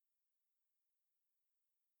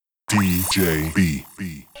DJ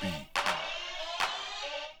B.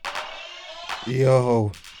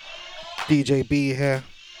 Yo, DJ B here.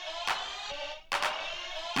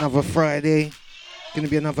 Another Friday. Gonna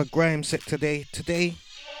be another grime set today. Today,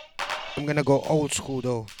 I'm gonna go old school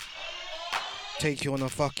though. Take you on a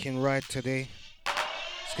fucking ride today.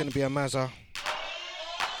 It's gonna be a mazza.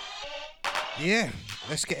 Yeah,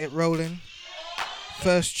 let's get it rolling.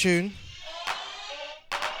 First tune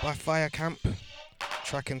by Fire Camp.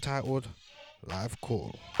 Track entitled Live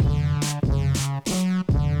Call.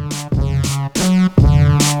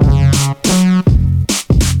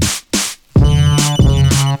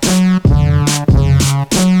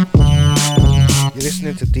 You're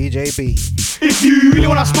listening to DJ B. If you really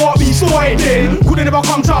wanna start me starting, couldn't ever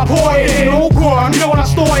come to a point. Oh God, you don't wanna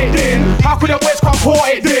start it then. How could the West come pour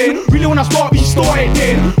it then? Really wanna start me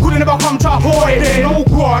starting, couldn't ever come to a point. Oh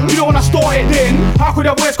God, you don't wanna start it then. How could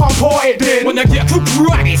the West come pour it then? When I get too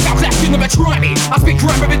grimy, sound like you never try me. I speak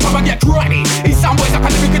grime every time I get grimy. In some ways I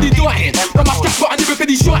can lyrically dining, but my strap but I'm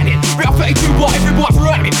lyrically shining. Real 32 bar, every bar's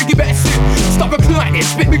rhyming. Think you better sit, stop reclining,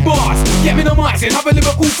 spit big bars, get minimizing, have a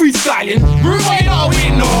lyrical freestyling. Rude way you know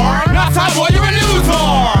ignore, not time boy you're a loser.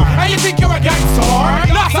 And you think you're a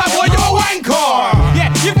gangster, not time boy you're a wanker.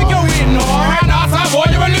 Yeah, you think you're ignore, not time boy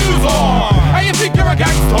you're a loser. And you think you're a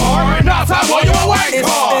gangster, not time boy you're a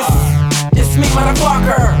wanker. It's me,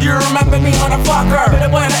 motherfucker. You remember me, motherfucker. Better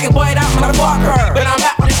boy like your boy, that motherfucker. But I'm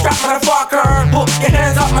back with the strap, motherfucker. Put your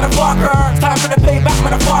hands up, motherfucker. It's time for the payback,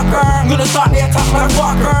 motherfucker. I'm gonna start the attack,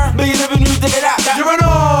 motherfucker. But you never knew to get that. You're an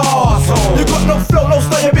arsehole. You got no flow, no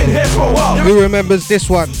style, you've been here for a while. Who remembers this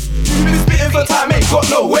one? You've been spitting for time, ain't got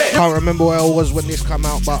no way. Can't remember where I was when this came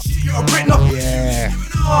out, but yeah,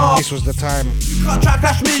 this was the time. You can't try to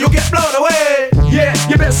catch me, you'll get blown away. Yeah,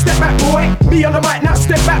 you better step back, boy. Be on the mic now,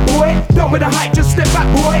 step back, boy. Done with the hype, just step back,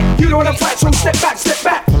 boy. You don't wanna fight, so step back, step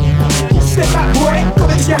back. Step back, boy. Come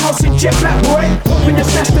into your house in jet black, boy. Open your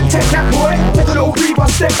chest and take that, boy. Take a little breather,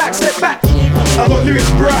 step back, step back. I got lyrics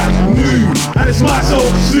brand new, and it's my soul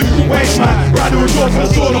suit. Waste man, rider with doors for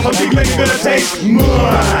the sword off a big leg, you're gonna taste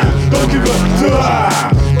mine. Don't give a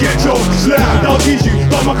damn. Get your slam, I'll teach you.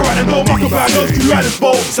 Don't muck around and don't muck about those two riders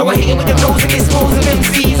both. So I hit it with the blows and expose of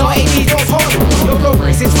MCs or ADs, don't hold it. No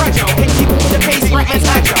progress, it's fragile. Hit people with the pace, right man's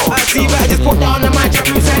agile. I see better just put down the mic, drop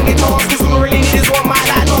loose and guitars. Cause all I really need is one mic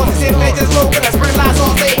like noise. It's if they just go, gonna spread lies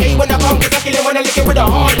all day. Hey, when I come, cause I kill it when I lick it with the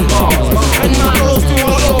hard bars. And my close to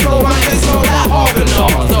all over, flow, mine is so like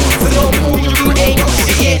organoids. So don't fool you, ain't no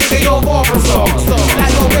shit yet, nigga, you're far from songs.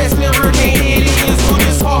 Like your best lyric ain't nearly as good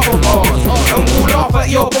as half of ours. And we'll laugh at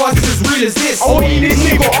your boys as real as this. Oh, eat this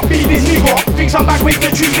nigga, beat this nigga. Thinks I'm back with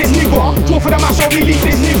the treat this nigga. Draw for the mash, I'll release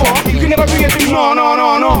this nigga. You can never bring it to no, no,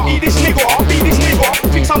 no, no. Eat this nigga, beat this nigga.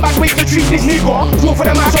 Thinks I'm back with the treat this nigga. Draw for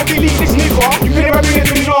the mash, I'll release this nigga. You can never bring it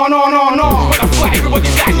to no, no, no, no. When I fight,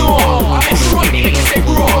 everybody's like, no. I'm in front, they make it say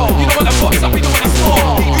raw. You know when I fucked up, you know when I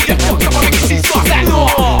score. You get fucked up, I make it see stars like no.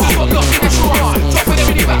 Just got lost in the shore. Drop for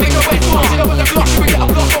them in the back, make a way far. You know when the block, you get a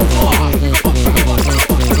block so far.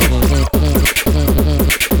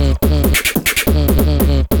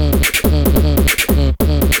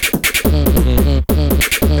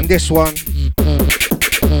 And this one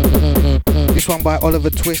by Oliver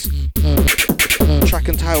Twist. Track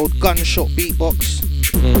entitled Gunshot Beatbox.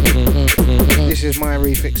 This is my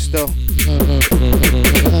refix still.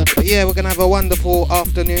 But yeah, we're gonna have a wonderful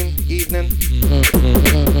afternoon, evening.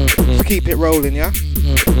 Let's keep it rolling, yeah?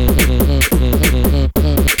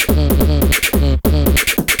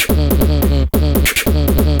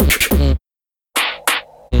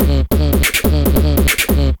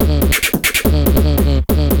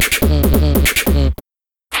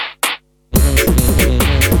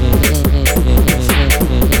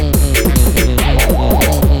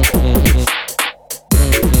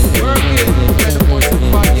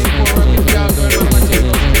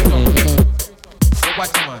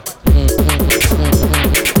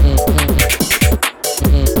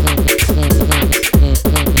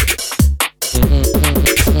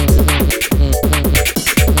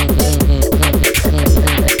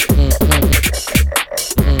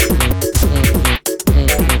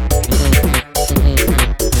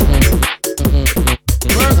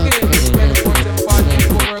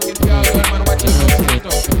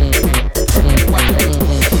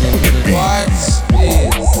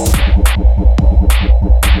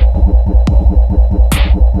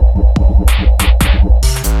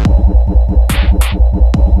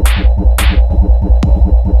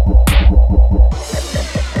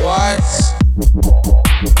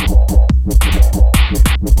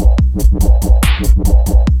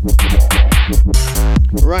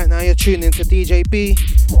 Tune into DJ B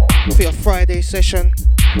for your Friday session.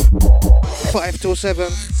 5 till 7.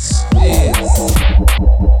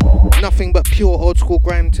 Nothing but pure old school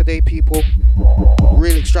grime today, people.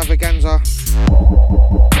 Real extravaganza.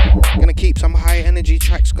 Gonna keep some high energy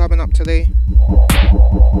tracks coming up today.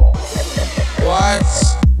 What?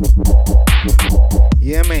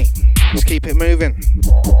 Yeah, mate. Let's keep it moving.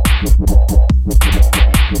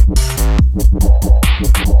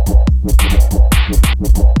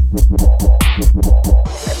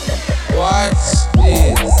 What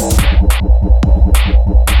is?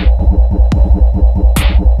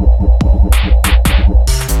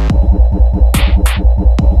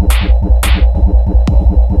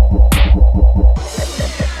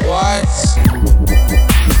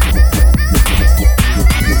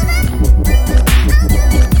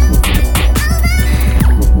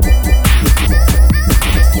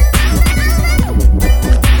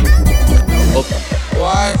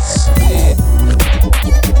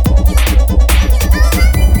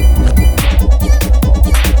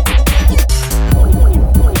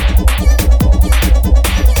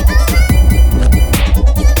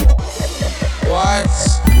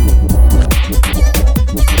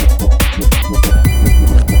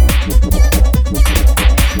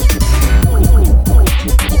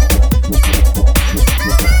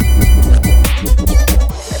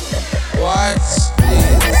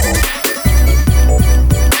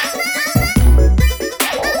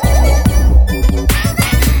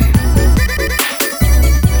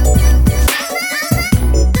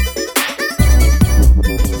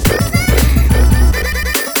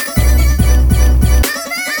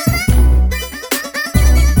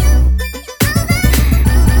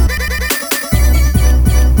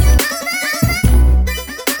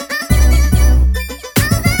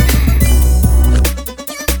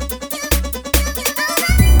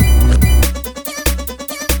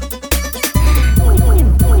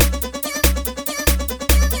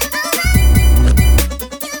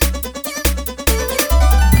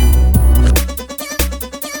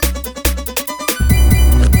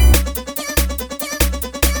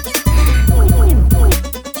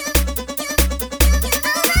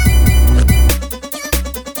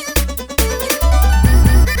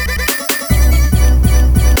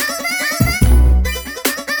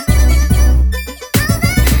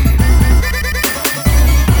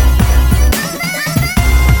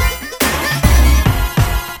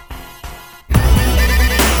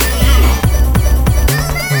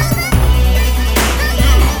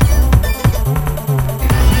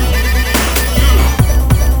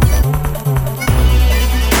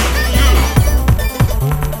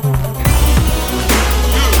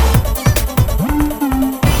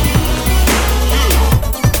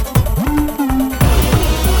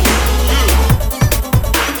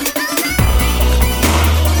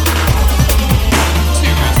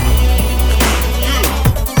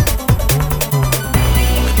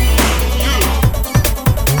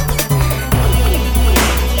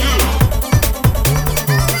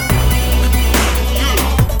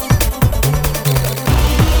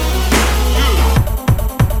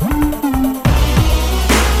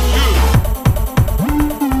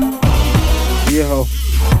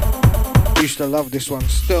 Love this one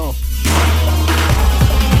still.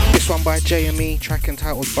 This one by JME, track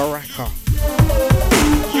entitled Baraka.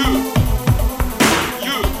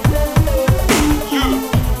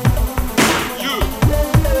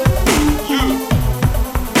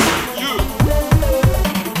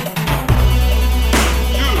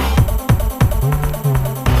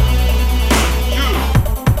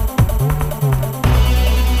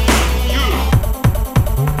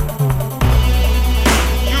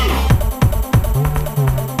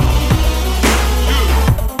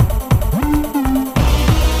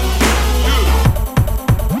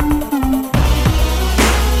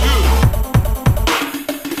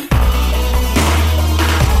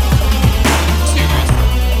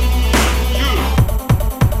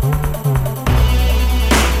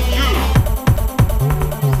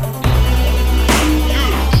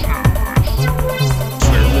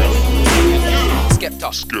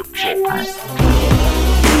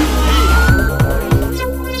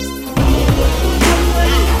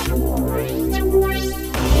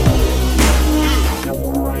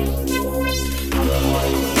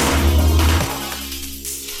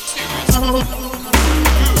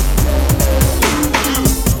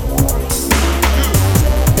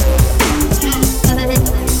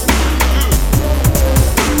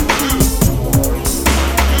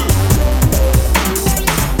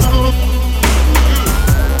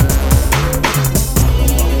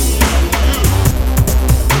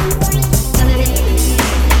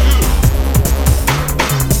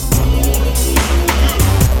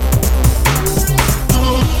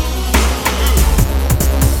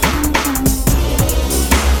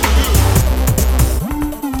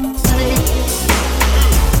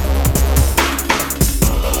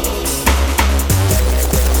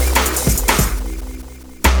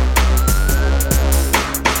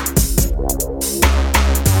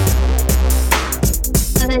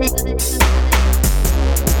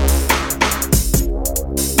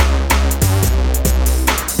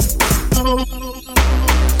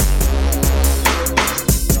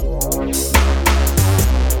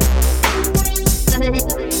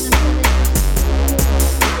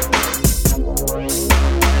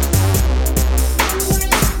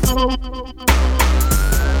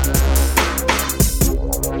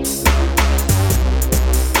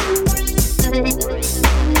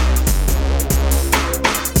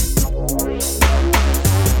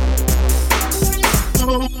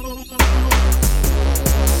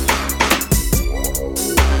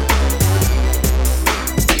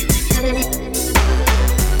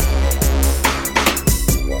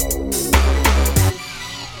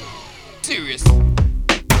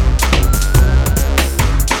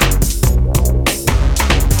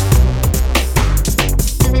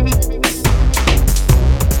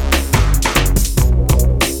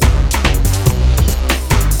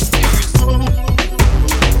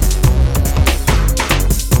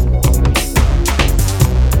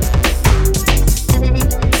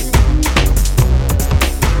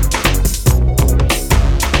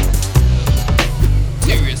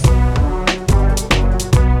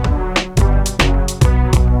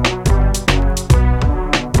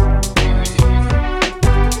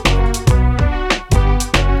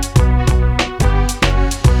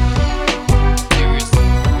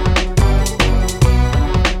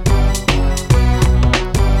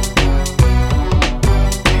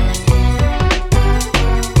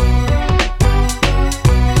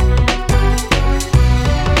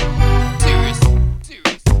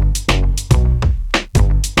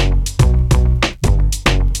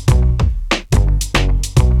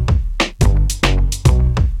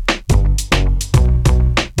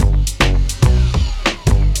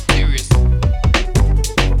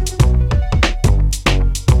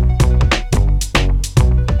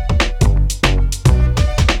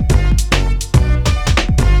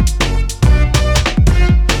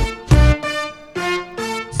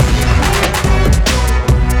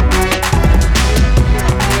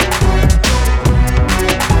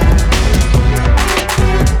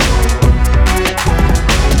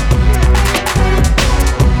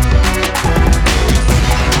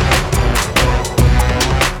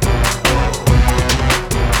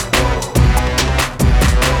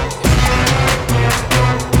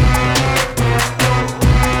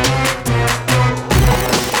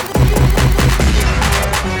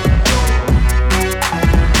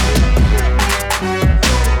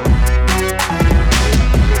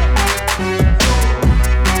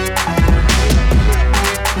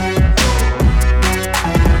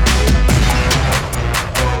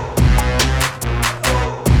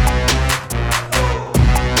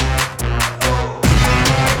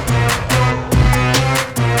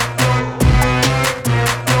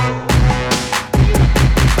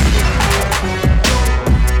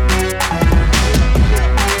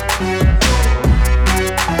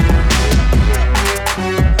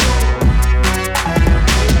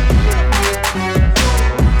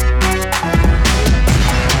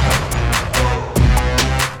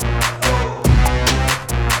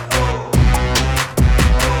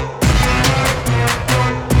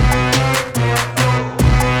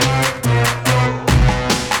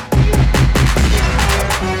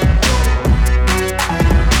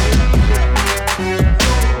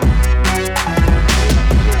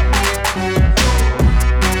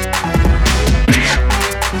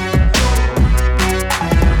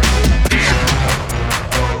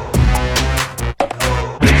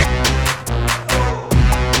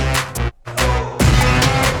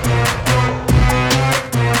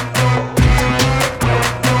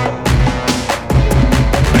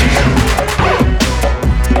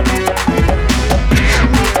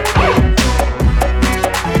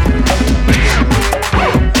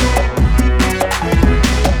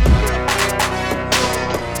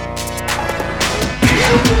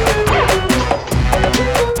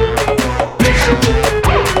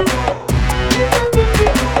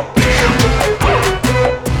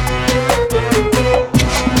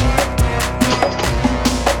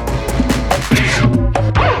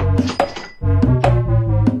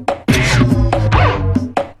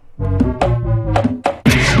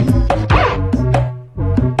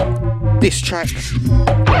 track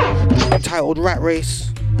entitled Rat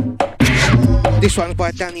Race. This one's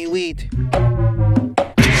by Danny Weed.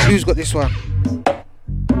 Who's got this one?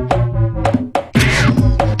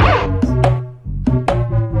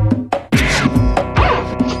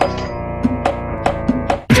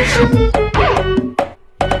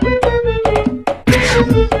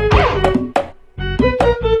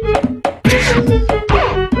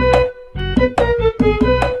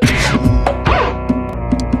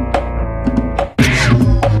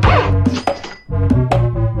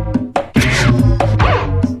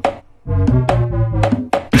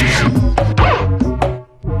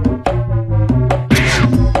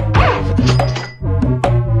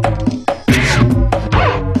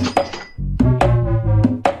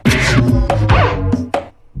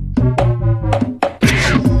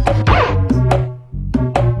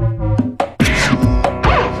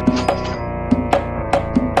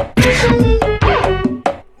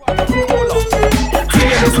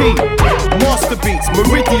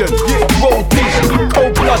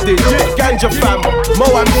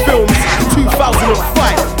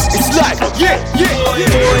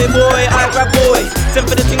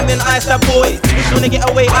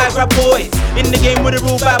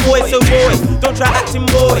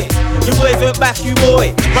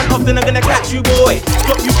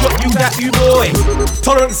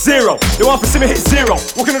 Zero. They want for Simmer hit zero.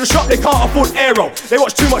 Walking in the shop, they can't afford aero. They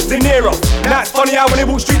watch too much De Niro. Now it's funny how when they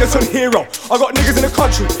walk street, they turn hero. I got niggas in the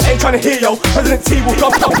country, ain't trying to hear yo. President T will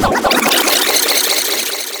come.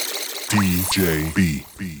 DJ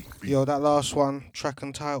B. Yo, that last one, track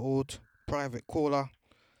entitled Private Caller.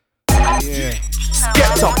 Yeah.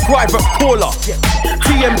 Skepta, Private Caller.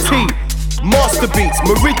 TMT. Master Beats,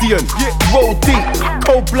 Meridian, Roll Deep,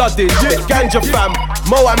 Cold Blooded, Ganja Fam,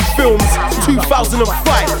 Moan Films, 2005.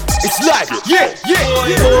 It's live,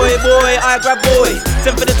 Boy, I grab boys.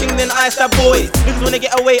 Send for the thing, then I stab boys. Niggas wanna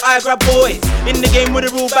get away, I grab boys. In the game with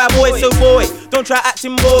the real bad boys, so boy, don't try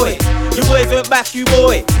acting boy. Your boys won't back you,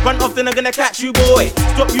 boy. Run off, then I'm gonna catch you, boy.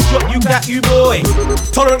 Stop you, drop you, cat you, boy.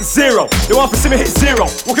 Tolerance zero. They want for Simmer hit zero.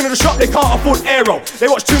 Walking in the shop, they can't afford aero. They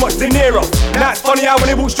watch too much De Niro. Now it's funny how when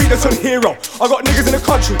they walk street, they turn hero. I got niggas in the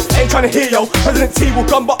country, ain't trying to hear yo. President T will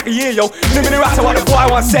come back a year yo. Living in rats, I want the boy I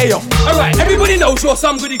want to say yo. Alright, everybody knows you're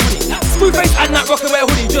some goody goody. Smooth face and that rock and wear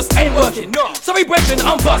hoodie just ain't working. No. Sorry brethren,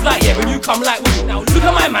 I'm Buzz Lightyear when you come like Woody. Now look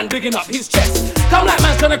at my man bigging up his chest. Come like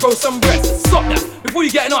man's trying to grow some breasts. Stop that before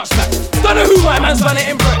you get an arch back. Don't know who my man's trying to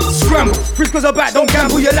impress. Scramble, Frisco's are back, don't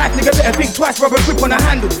gamble your life, nigga. Better think twice, rubber grip on the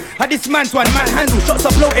handle. Had this man's one man handle, shots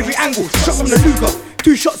up low every angle. Shot from the Luger.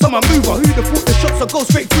 2 shots on my mover, who'd have thought the shots will go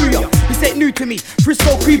straight through ya? This ain't new to me,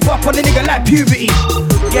 Frisco creep up on the nigga like puberty.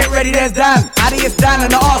 Get ready, there's Dan, Addy is Dan,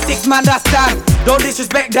 and the R6 man that's Dan. Don't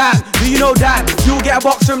disrespect Dan, do you know Dan? You'll get a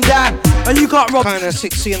box from Dan, and you can't rock. Kinda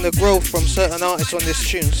sick seeing the growth from certain artists on this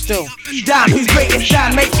tune still. Dan, who's greatest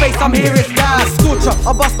Dan? Make space, I'm here, it's Dan. Scorcher,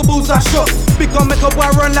 I bust the balls, I shot. Big gun, make a boy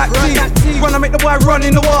run like T. Run, I make the boy run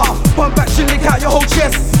in the water. Pump back, chin, lick out your whole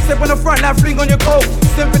chest. Step on the front, now fling on your coat.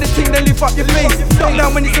 Step for the ting, then lift up your face. Duck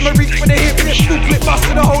down when it's in my reach for the hip. Full clip, bust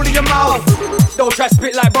in the hole in your mouth. Don't try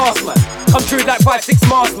spit like boss man. Come through like 5-6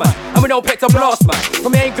 Mars man. And we don't pick to blast man.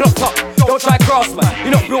 From here ain't glocked up, don't try cross man.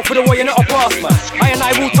 You're not built for the war, you're not a boss man. I and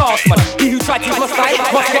I will task man. He who tried to use my side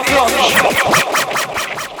must get lost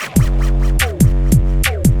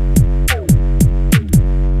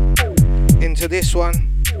man. Into this one.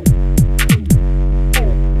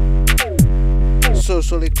 So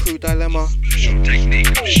Solid Crew Dilemma.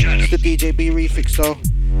 It's the DJ B refix though.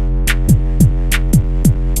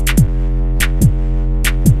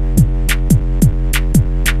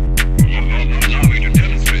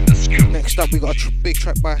 Next up we got a big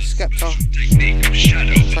track by Skepta.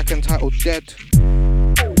 Track entitled Dead.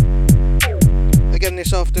 Again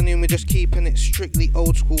this afternoon we're just keeping it strictly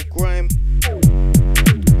old school grime.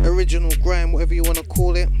 Original grime, whatever you want to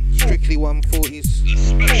call it. Strictly 140s.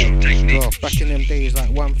 Well, back in them days like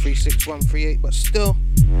 136, 138, but still.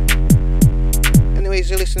 Anyways,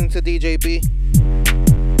 you're listening to DJ B.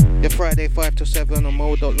 Your Friday 5 to 7 on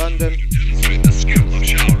Mode.London.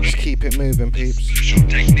 Just keep it moving, peeps.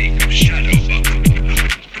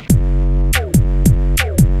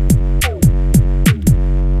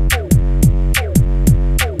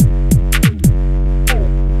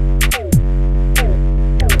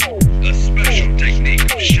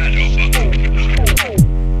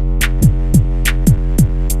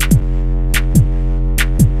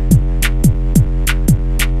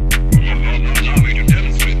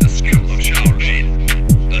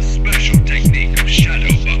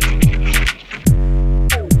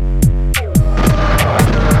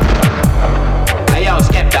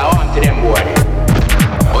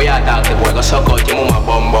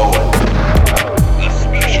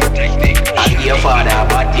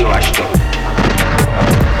 you washed up.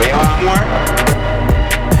 But you want more?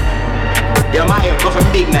 Your mind go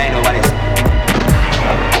from big nine over this.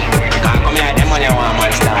 Can't come here, the money want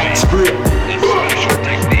man start spray.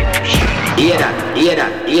 Hear that, hear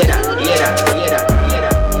that, hear that, hear that, hear that.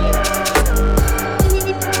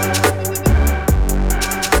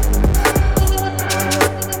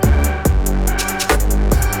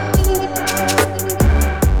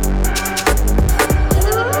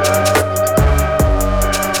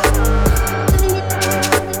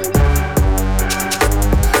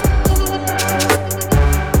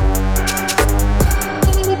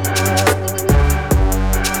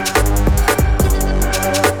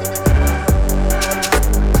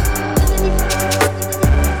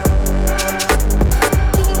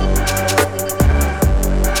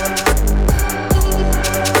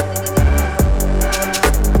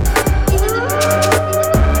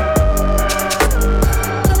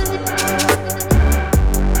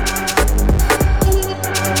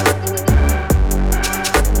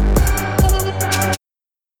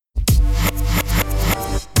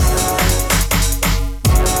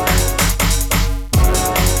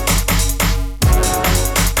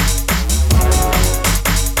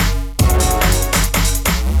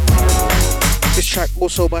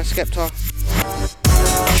 Also by Skepta,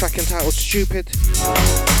 track entitled Stupid.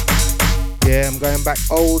 Yeah, I'm going back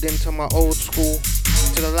old into my old school,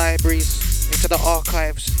 into the libraries, into the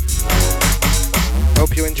archives.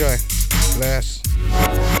 Hope you enjoy. Bless.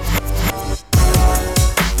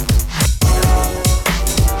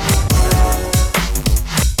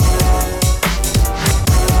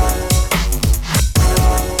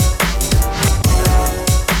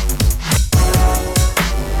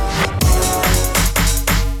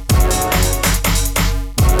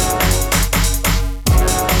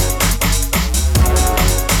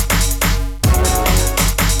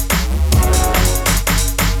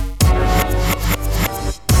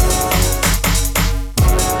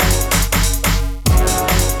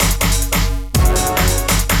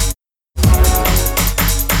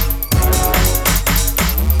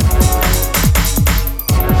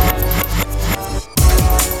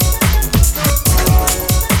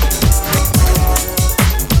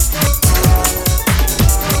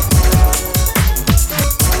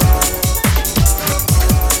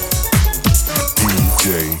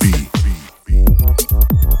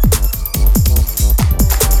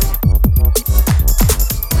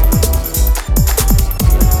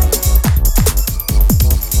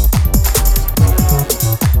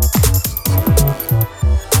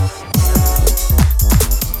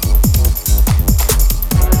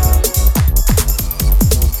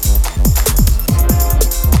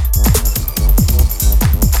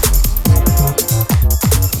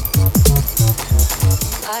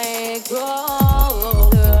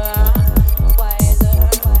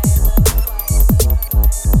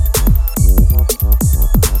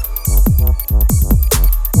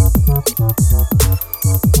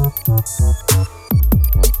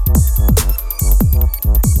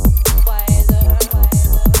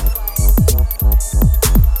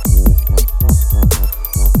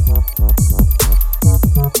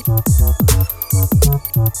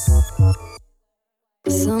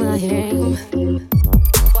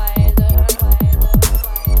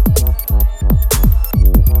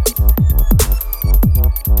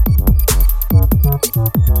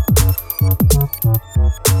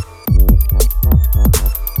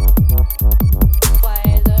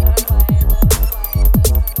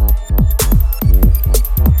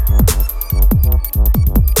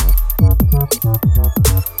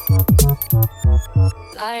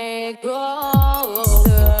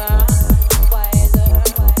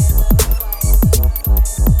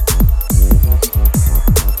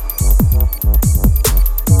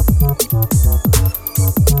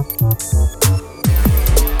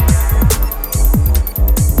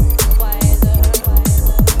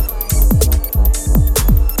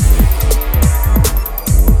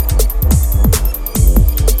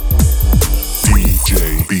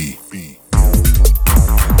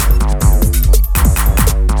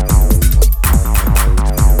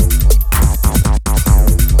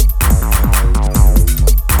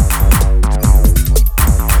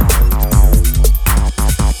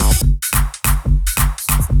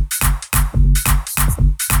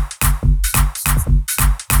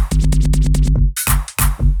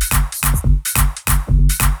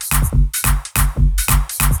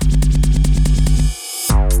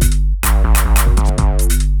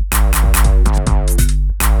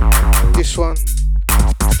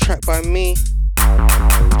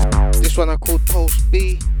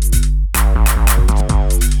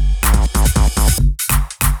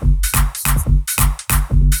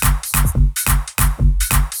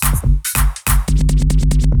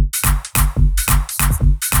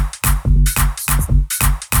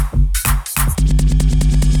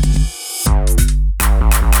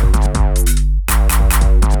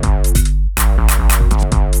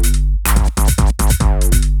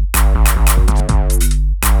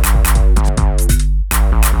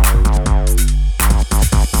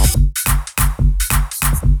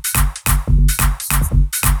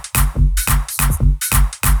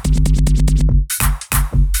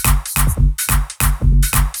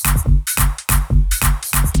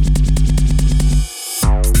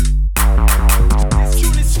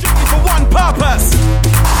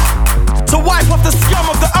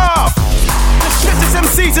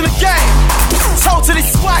 in the game. Totally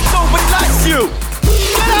swag, nobody likes you.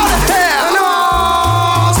 Get out of here! No,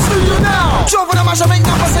 screw you now. Drop on the mash, I make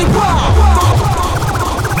numbers say wow.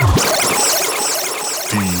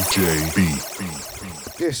 DJ B.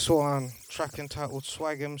 This one, track entitled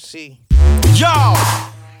Swag MC. Yo,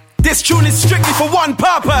 this tune is strictly for one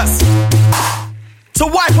purpose: to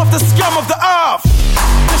wipe off the scum of the earth.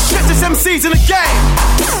 The shittest MCs in the game.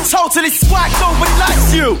 Totally swag, nobody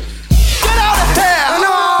likes you. Get out of here!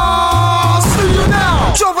 No, screw you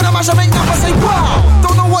now. Drop on the mash, I make numbers say wow.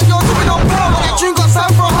 Don't know what you're doing on bro, but that tune got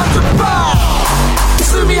signed for £100.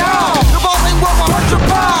 Sue me how? The boss ain't worth £100.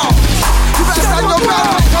 You better stand your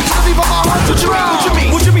ground. Come to the people about 100 rounds. What you mean?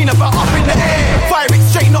 What you mean about up in the air? Fire it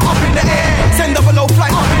straight, not up in the air. Send up a low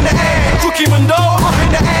flight up in the air. Rookie window up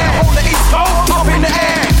in the air. Hold the east coast up in the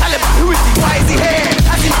air. Taliban, who is he? Why is he here?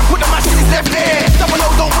 As he man put the mash in his left ear. Double O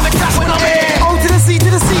don't wanna clash when I'm here. O to the C to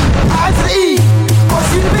the C, I to the E. What's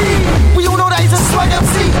he to be? We all know that he's a swag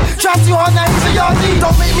MC. Try too hard now he's a yardie.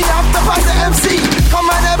 Don't make me have to fight the MC. Come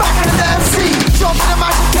right there back into the MC. Drop in the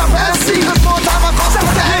mash and clap the MC. There's more time I can't stop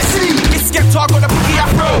the MC. Skepta got a picky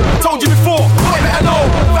afro. Told you before, boy better know.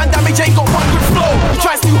 Van Damage ain't got one good flow. He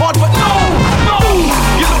tries too hard, but no.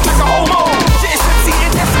 You look like a homo. Shit is MC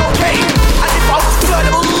in SOK. And if I was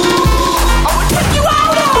flirtable, I would kick you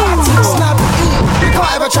out. Snap and eat. You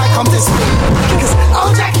can't ever try come this me. Cause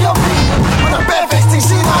I'll jack your beat. When a bare-faced thing,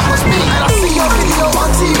 see that was me. And I see your video on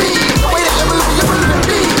TV. The way that you're moving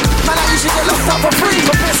me. Man, I usually get locked up for free.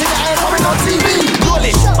 But piercing your ass coming on TV.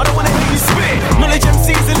 Knowledge, I don't wanna hear you spit. Knowledge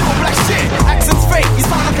MC is a little black shit. Accent's fake, you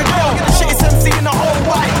sound like a girl. Get the shittest MC in the whole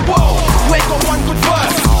wide world. You ain't got one good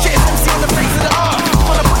verse. Shittest MC on the face of the earth.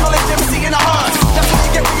 Wanna put knowledge MC in a hearse. That's what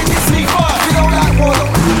you get when you diss me first. You don't like war, don't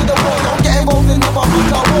listen to the war. Don't get involved in the Bumper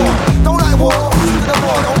war. Don't like war, don't listen to the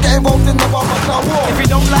war. Don't get involved in the Bumper war. If you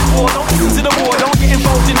don't like war, don't listen to the war. Don't get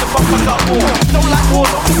involved in the Bumper war. Don't like war,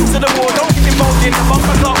 don't listen to the war. Don't get involved in the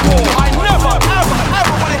Bumper war. I never, ever,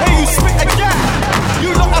 ever wanna hear you spit again. You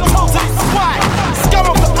look a totally swag. Scum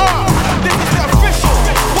of the earth. This is the official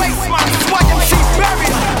Wasteman Swag MC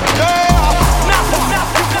barrier.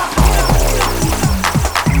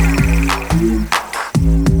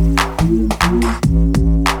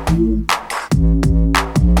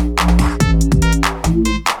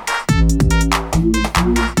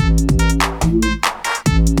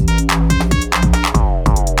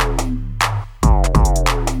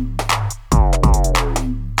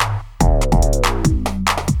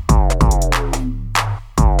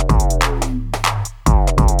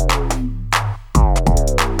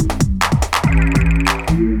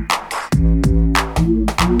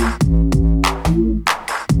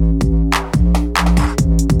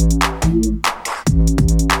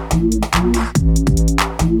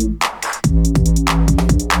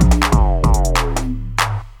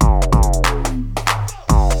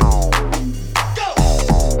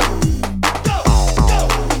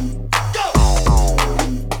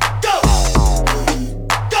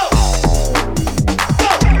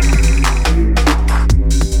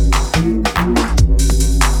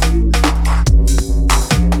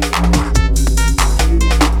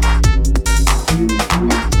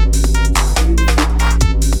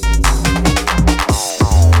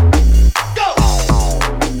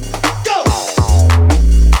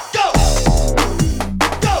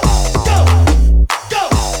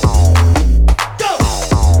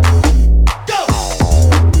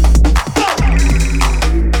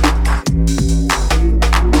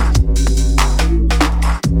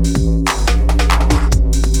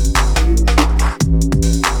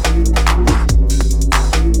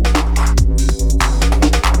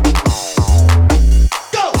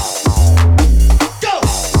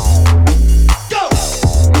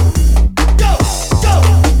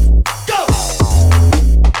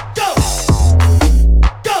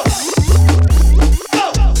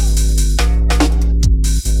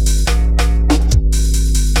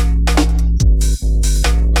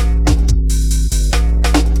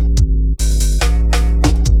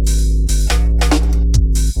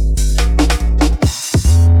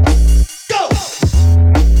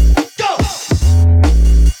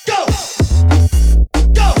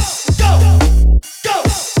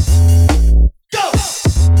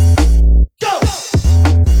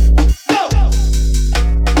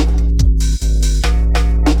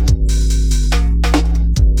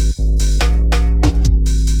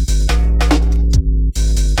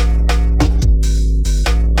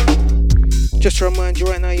 Just to remind you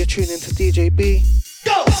right now, you're tuning into DJ B.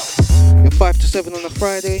 Go! You're 5 to 7 on a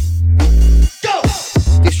Friday. Go!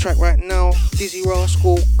 This track right now, Dizzy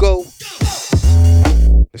Rascal, Go.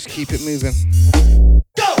 Let's keep it moving.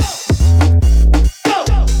 Go! Go!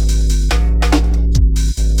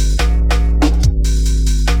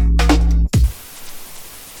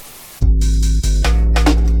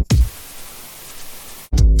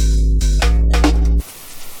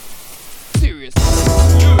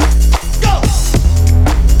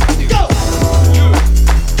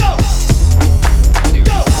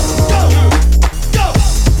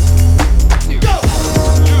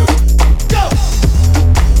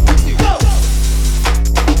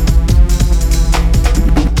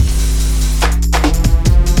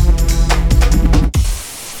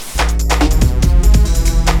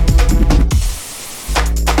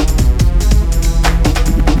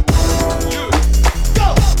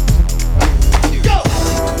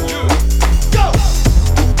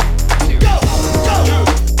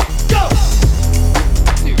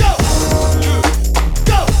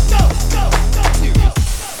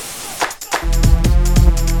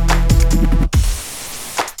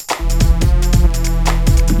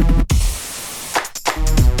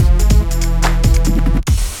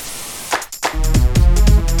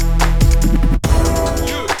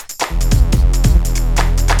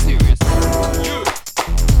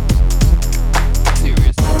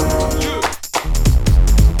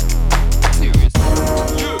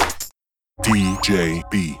 DJ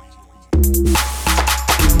B.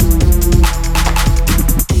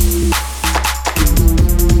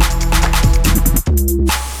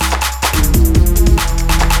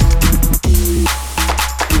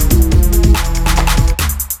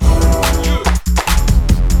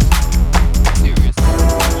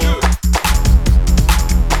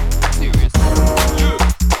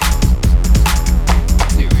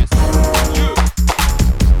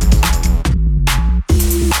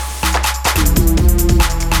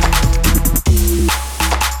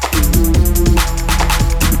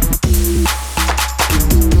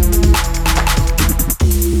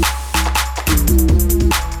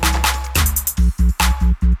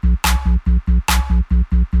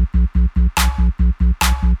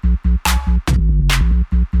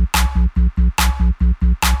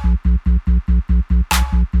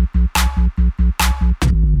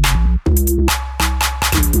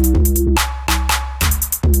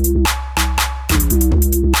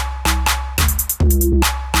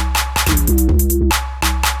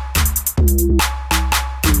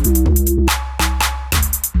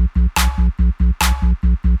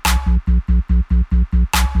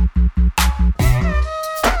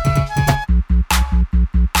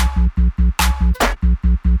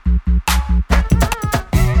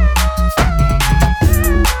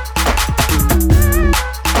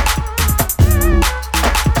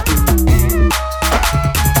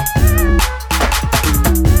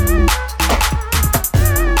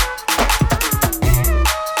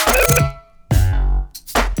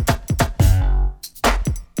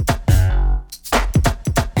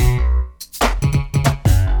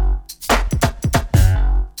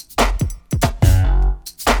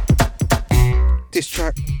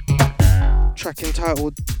 Track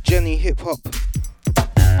entitled Jenny Hip Hop.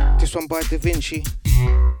 This one by Da Vinci.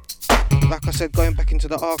 Like I said, going back into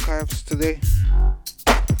the archives today.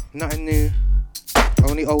 Nothing new,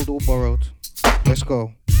 only old or borrowed. Let's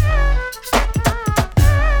go.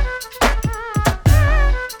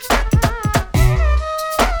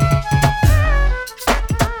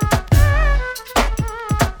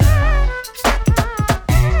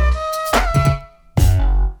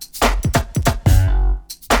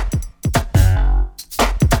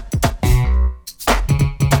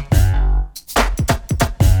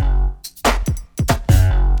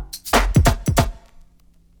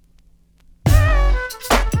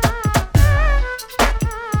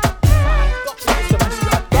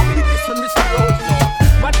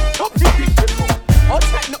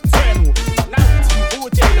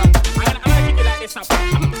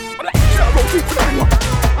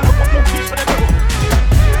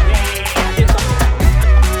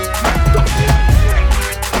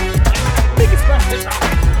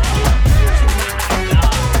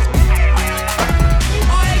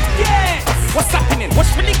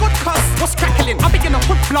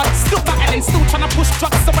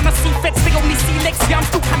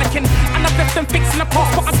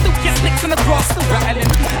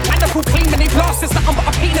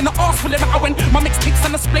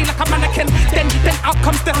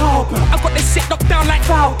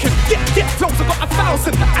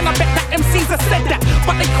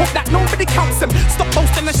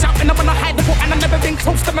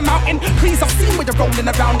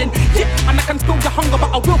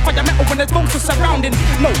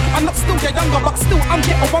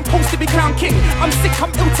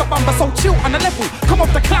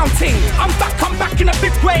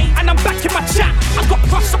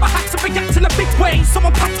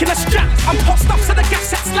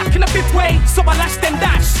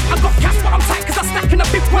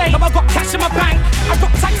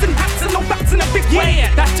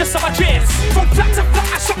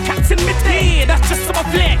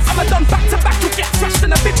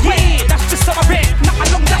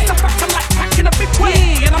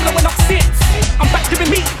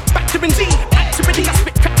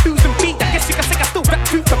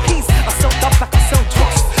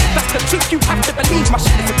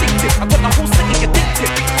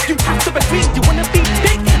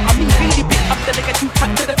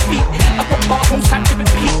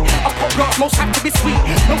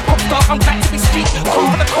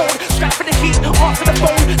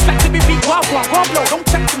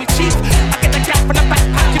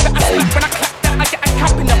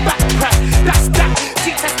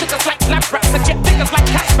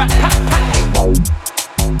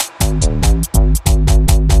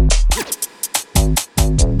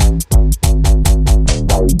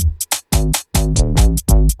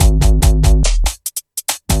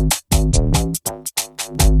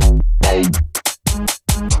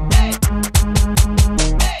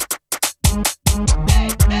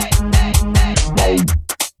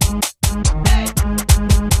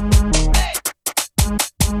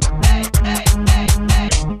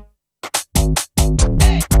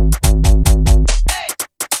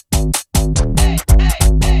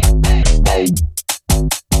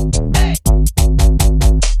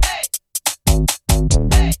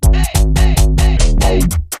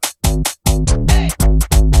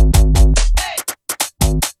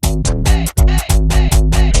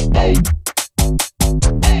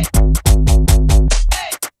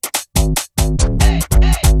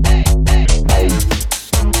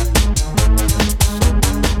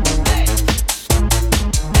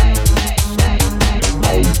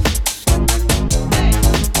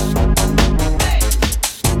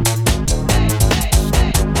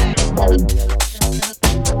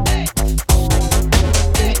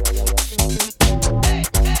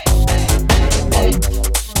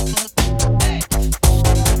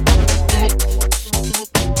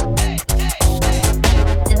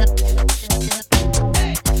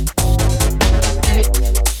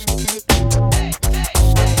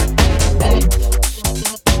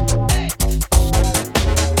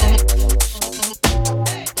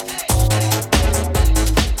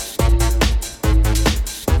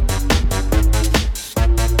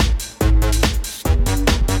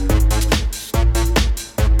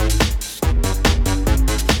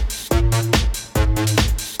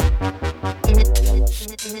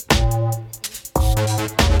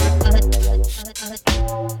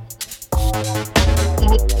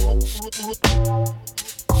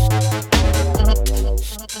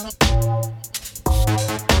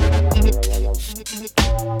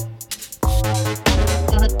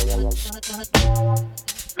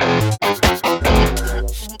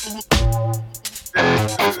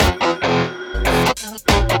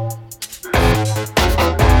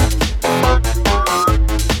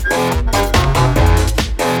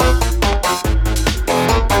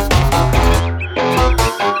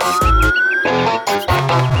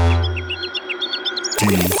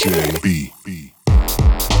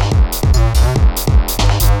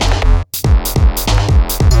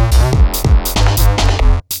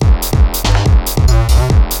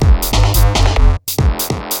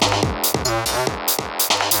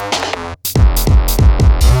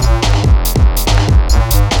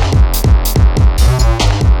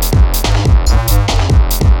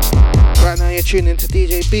 tune in to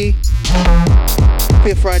DJ B.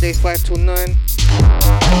 Fifth Friday, 5 till 9.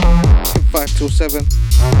 5 till 7.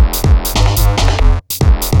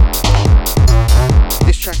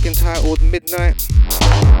 This track entitled Midnight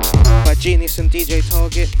by Genius and DJ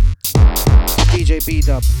Target. DJ B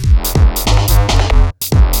Dub.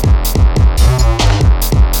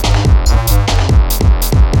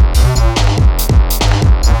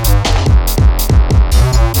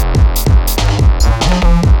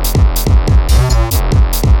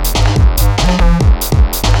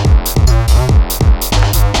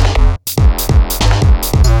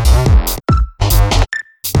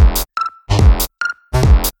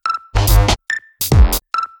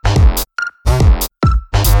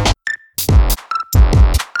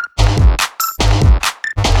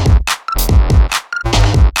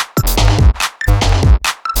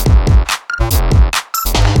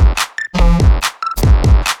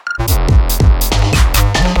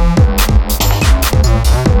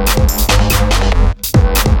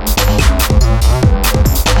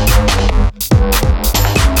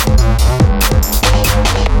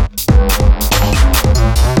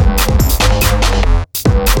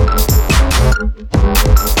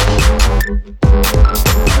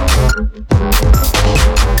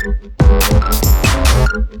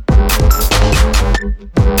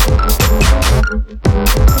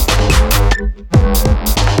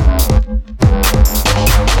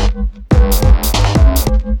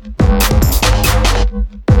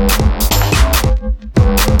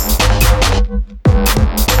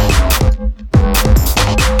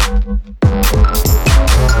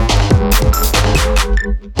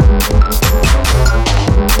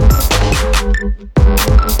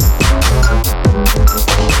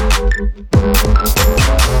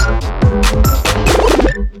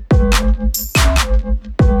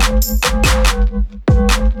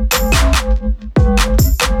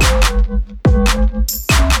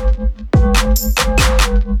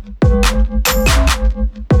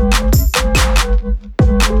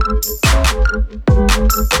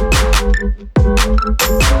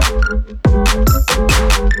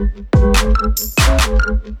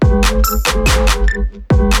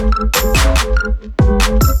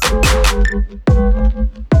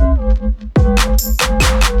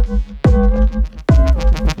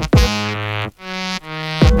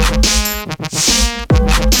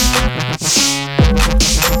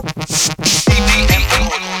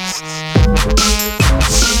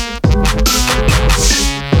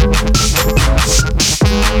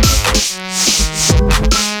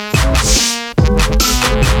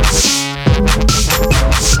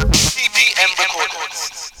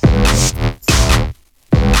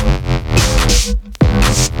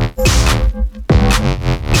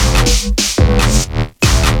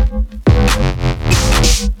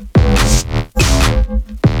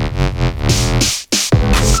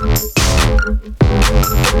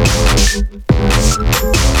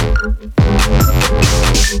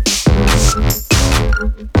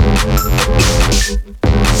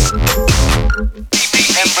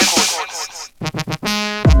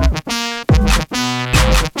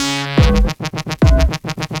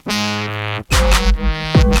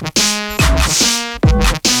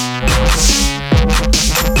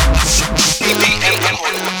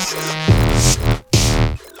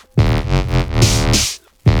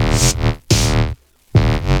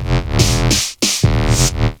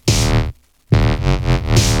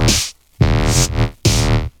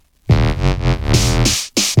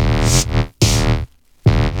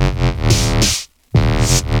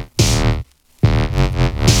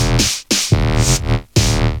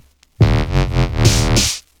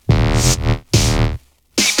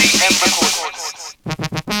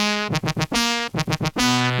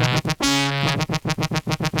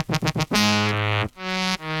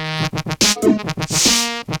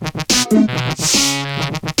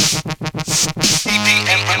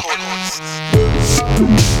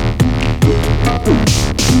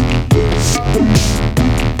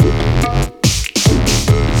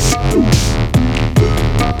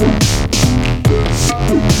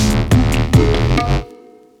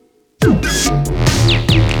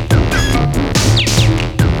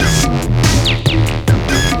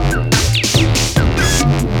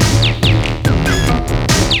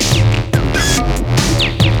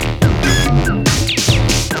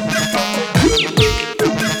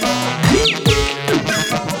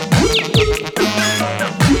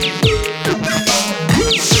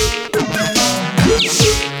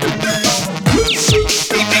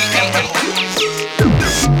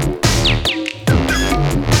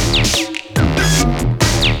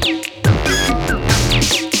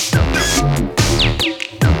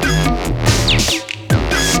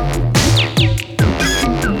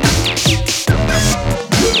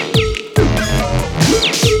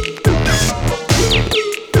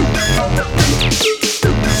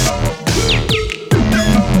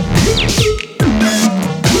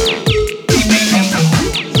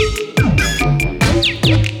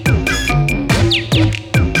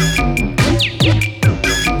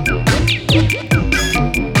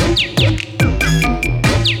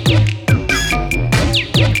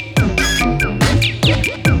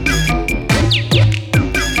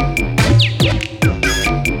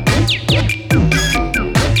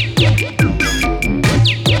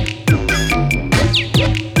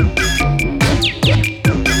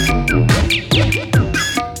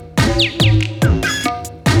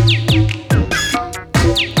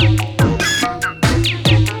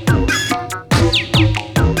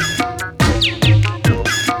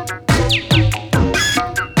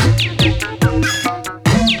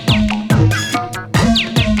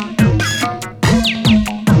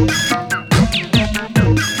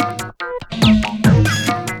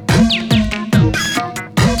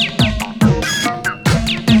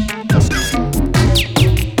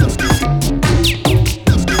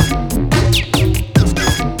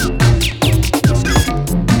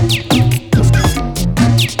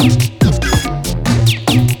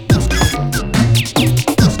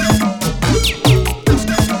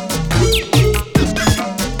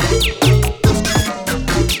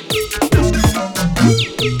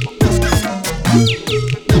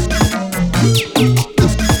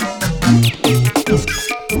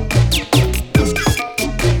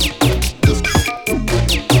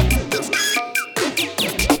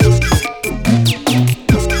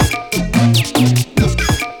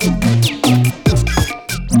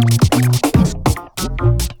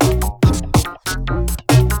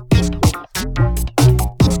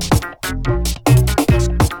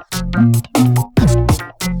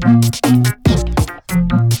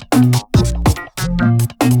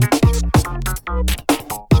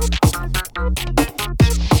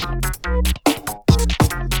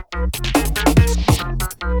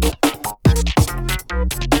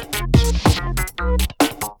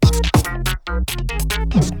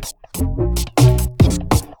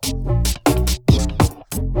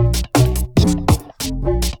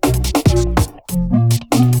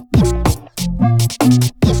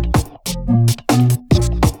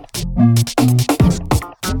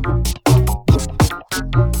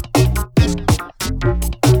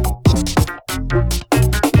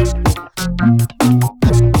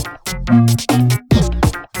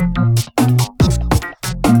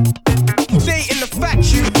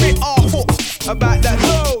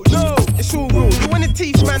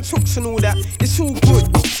 man trucks and all that, it's all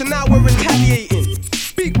good. So now we're retaliating.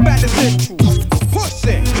 Big bad essentials.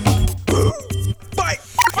 Pussy. Bite.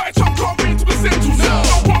 Fight up, can't bring to essentials. No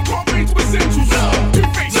one can't bring to essentials. Two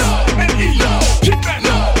face, N-E, kidman,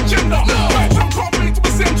 gender. Fight up, can't bring to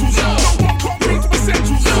essentials. No one can't bring to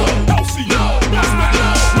essentials. Elsie, that's man.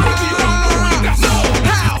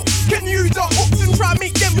 How can you use our hooks and try and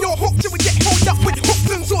make them your hooks? And we get held up with hooks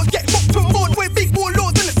and swords, get hooked on board. We're big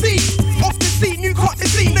warlords in the sea. Off the scene, you can't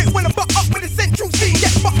see. No, when I butt up with the central scene,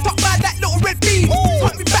 get fucked up by that little red beam.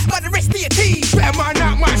 Hunt me back by the rest of your team. Better mind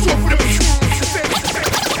out, my show for the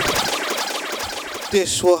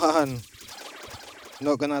This one,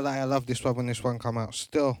 not gonna lie, I love this one when this one come out.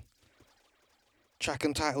 Still, track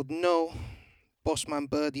entitled No, Bossman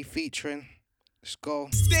Birdie featuring. Let's go.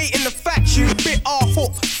 Stating the fact you bit our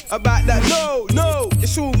hook about that. No,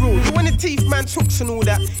 it's all real. You want the teeth man trucks and all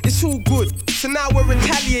that, it's all good. So now we're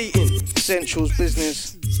retaliating. Central's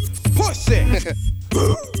business. Pussy.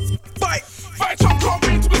 Bite. Fight up, can't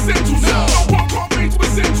bring to essentials. No one can't bring to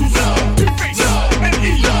essentials. Two face,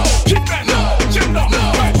 N-E, kidman, gender.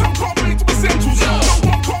 Fight up, can't bring to essentials. No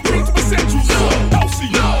one can't bring to essentials.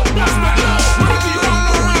 Elsie, that's man.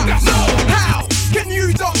 How can you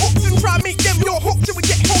use our hooks and try and make them your hooks? And we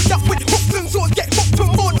get held up with hooks and swords, get hooked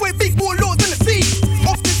on board. We're big warlords in the sea.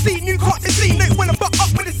 Off the scene, you can't see. No, when I butt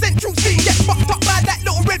up with the central scene, get fucked up by that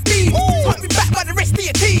little red beam. Hunt me back by the rest of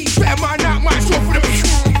your team. Better mind out, my show for the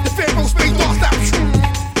Pharaoh space lost that.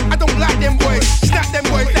 I don't like them boys, snap them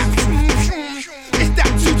boys. That it's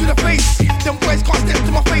that two to the face. Them boys can't step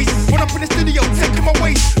to my face. When up in the studio, taking my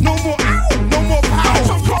waist. No more ow, no more power.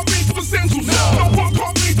 Some can't bring to essentials. No one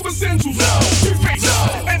can't bring to essentials. Two face,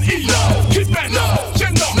 N-E, kidman,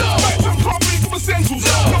 gender. Some can't bring to essentials.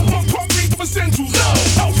 No one can't bring to essentials.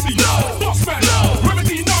 Elsie, Bossman,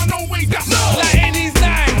 remedy, no way, that's Like Eddie's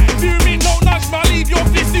nine, do me no nudge, man, leave your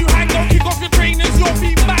fist to hang. Don't kick off your trainers, your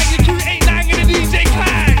feet bang. Your crew ain't hanging the DJ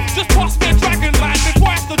clang. Just pass me a dragon man, before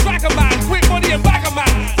I the dragon man. Quick body and bagger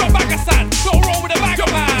man, don't bag a sand, don't roll with a bagger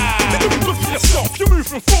man. Look at yourself, you're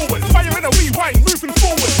moving forward. Fire in a rewind, moving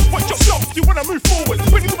forward. Watch yourself, you wanna move forward.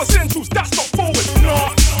 Bring it to essentials, that's not forward. No,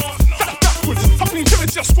 that's backwards. How can you tell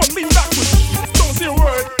it's just one lean backwards? Don't say a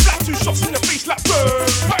word, black two shots in the face like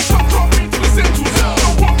birds. Fight some can't bring to essentials. No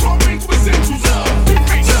one can't bring to essentials. Two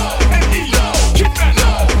face, N-E, kidman,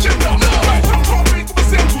 gender. Fight some can't bring to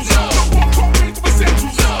essentials. No one can't bring to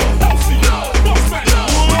essentials. Elsie, Bossman,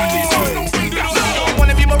 remedy, no way, that's Don't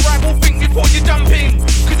wanna be my rival, think before you jump in.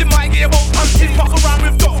 Cause it might get about hunting. Fuck around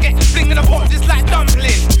with dog, get flinging a pot just like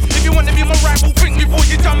dumpling. If you wanna be my rival, think before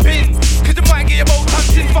you jump in. Cause it might get about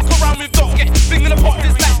hunting. Fuck around with dog, get flinging a pot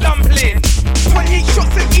just like dumpling. 28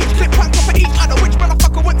 shots in each clip, hands off of each other. Which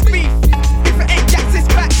motherfucker wants beef? If it ain't jacks, it's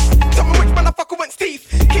facts. Tell me which motherfucker wants teeth.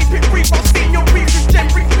 Keep it brief, I'll see your beef with Jen.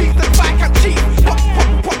 Bring beef to the bike, I'm cheap. Pop, pop,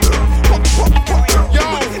 pop, pop, pop, pop. Yo,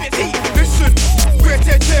 listen, we're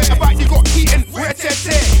tear. About you got eaten, we're tear.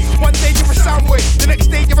 One day you're a soundboy, the next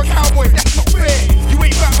day you're a cowboy. That's not fair. You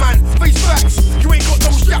ain't Batman, face facts. You ain't got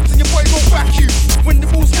no straps and your boy won't back you. When the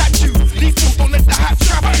balls catch you, lethal, don't let the hat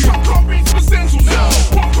trap you. One can't bring to essentials. No.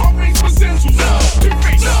 One can't bring to essentials. No. Two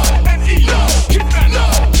face, N-E, kidman,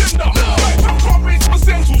 gender. One can't bring to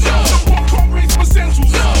essentials. No. One can't bring to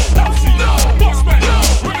essentials. No. Elsie, Bossman,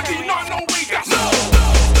 remedy, no way, that's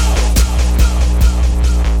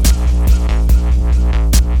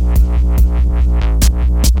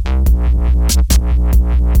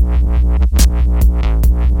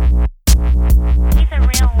He's a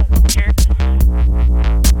real jerk.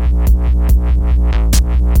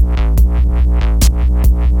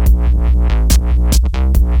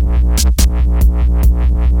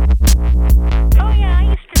 Oh yeah, I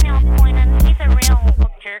used to know Boynan. He's a real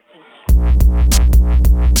jerky.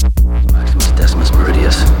 Maximus Decimus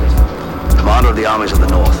Meridius, commander of the armies of the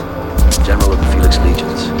North, general of the Felix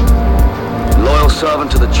Legions, loyal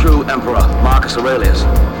servant to the true emperor Marcus Aurelius,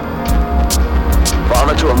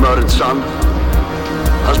 father to a murdered son,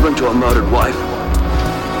 husband to a murdered wife,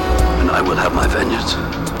 and I will have my vengeance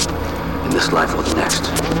in this life or the next.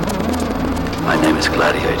 My name is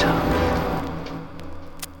Gladiator.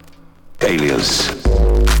 Alias.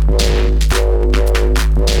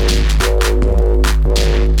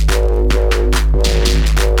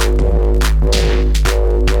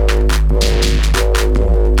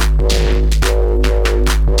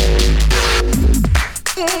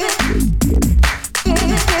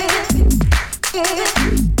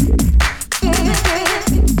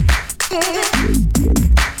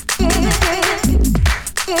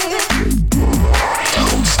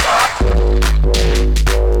 Don't stop.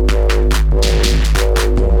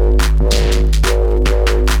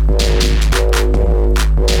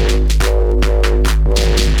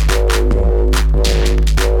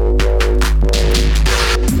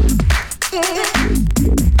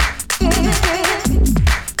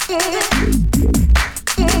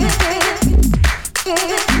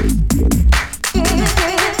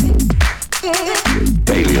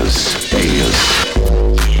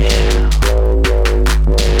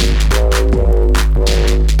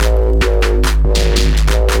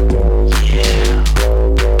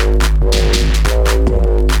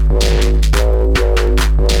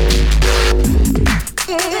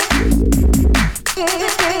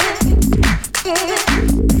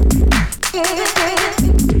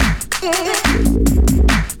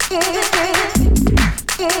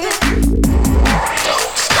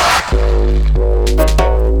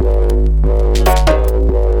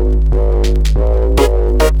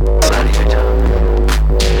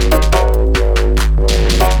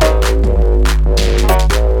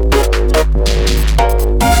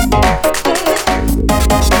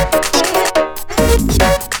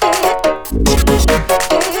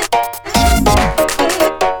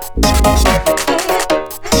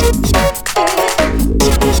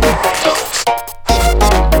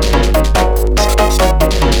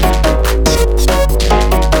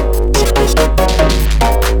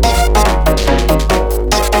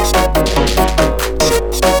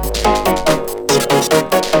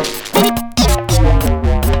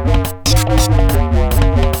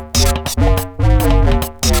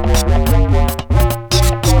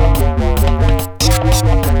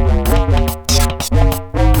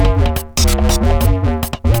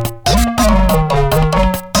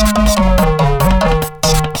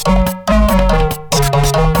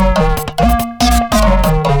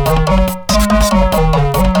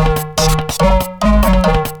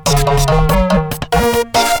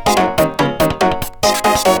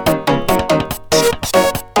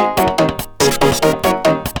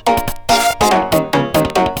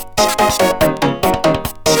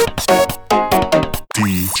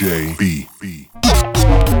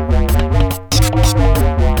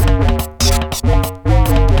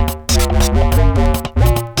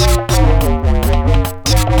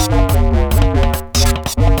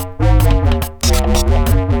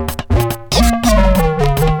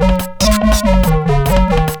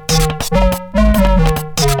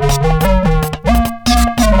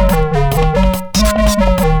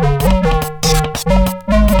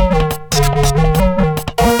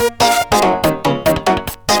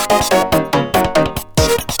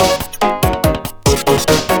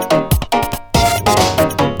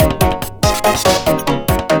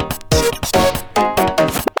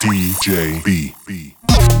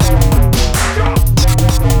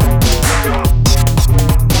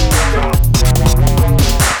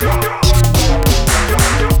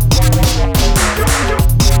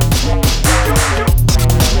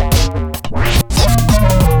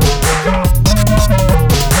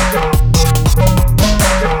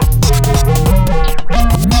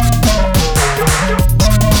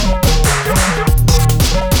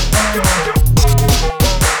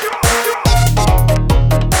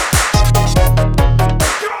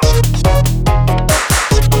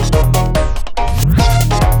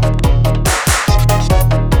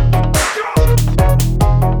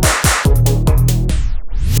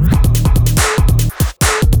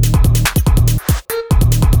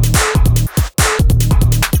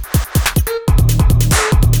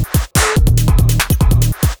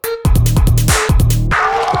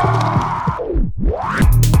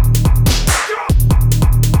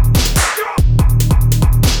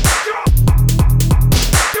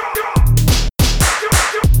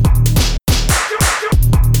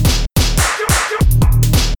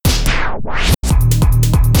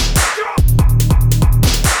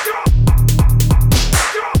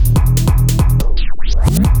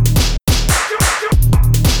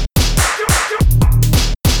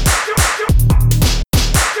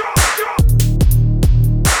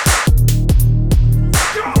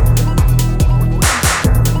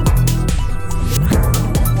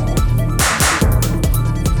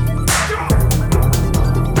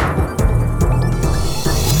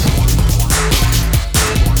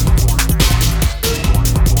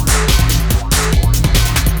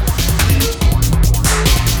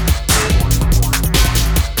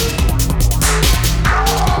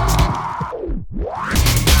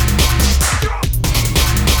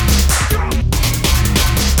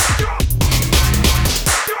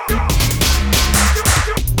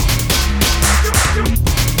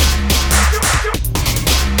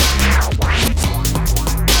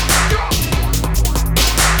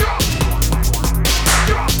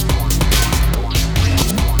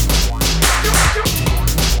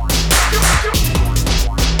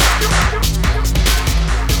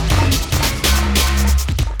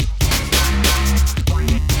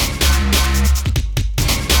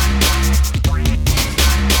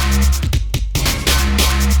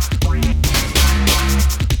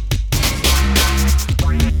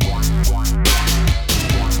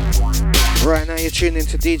 tune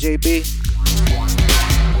into DJ B.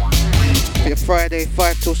 For your Friday,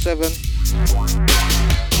 5 till 7.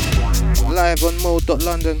 Live on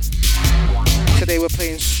mode.london. Today we're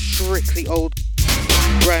playing strictly old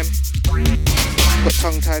grime. Got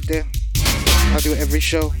tongue tied there. I do it every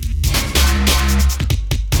show.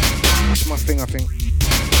 It's my thing, I think.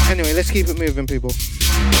 Anyway, let's keep it moving, people.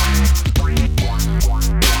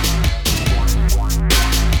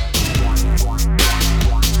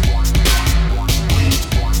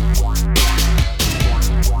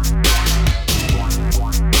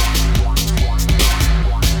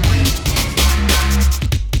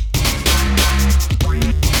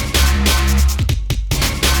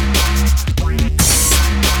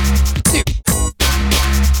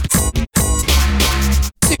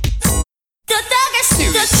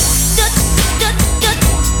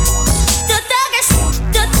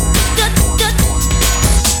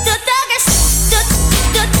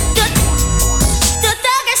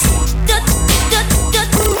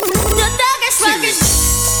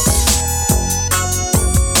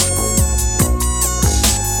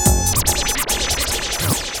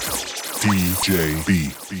 DJ B.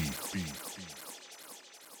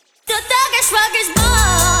 The thuggish rugged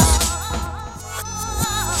boss.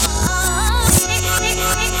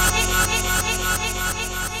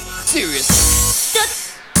 Serious.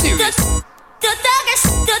 Serious. The thuggish.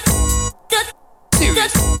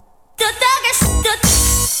 Serious. The thuggish.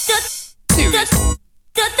 Serious.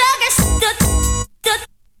 The thuggish.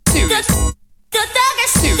 Serious. The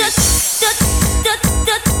thuggish. Serious.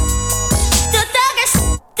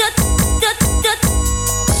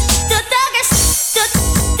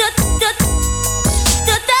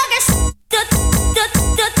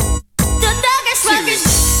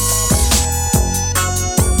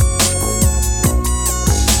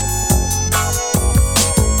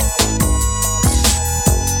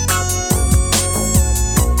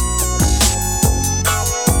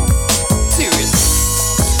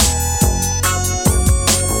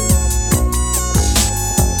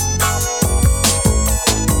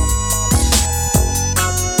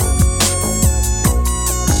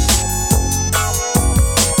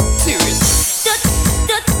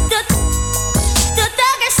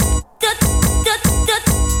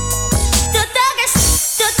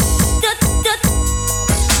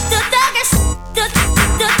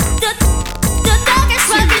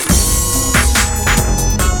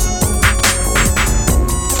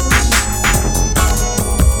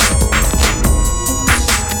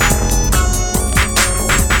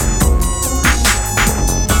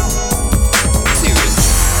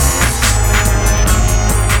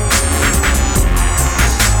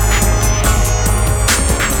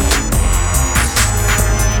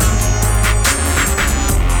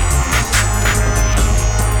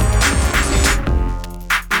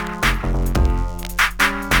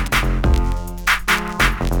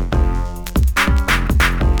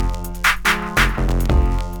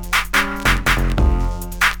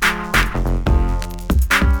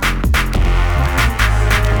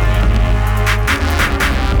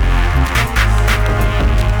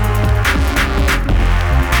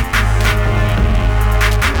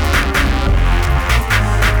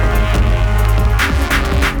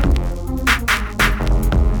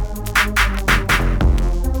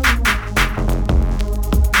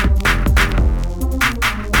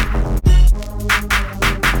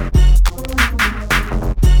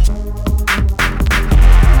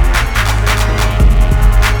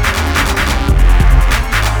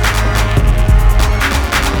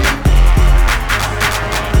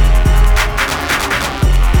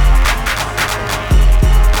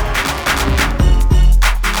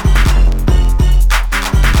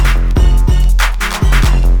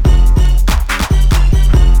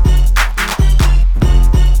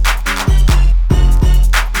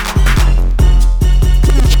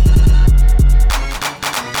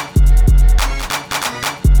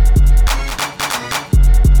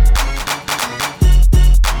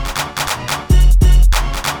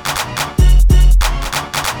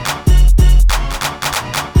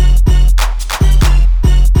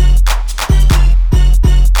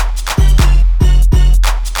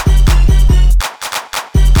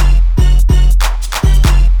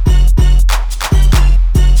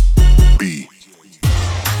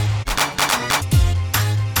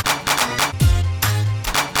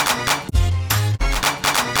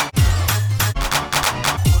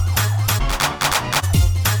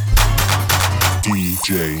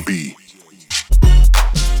 DJ B.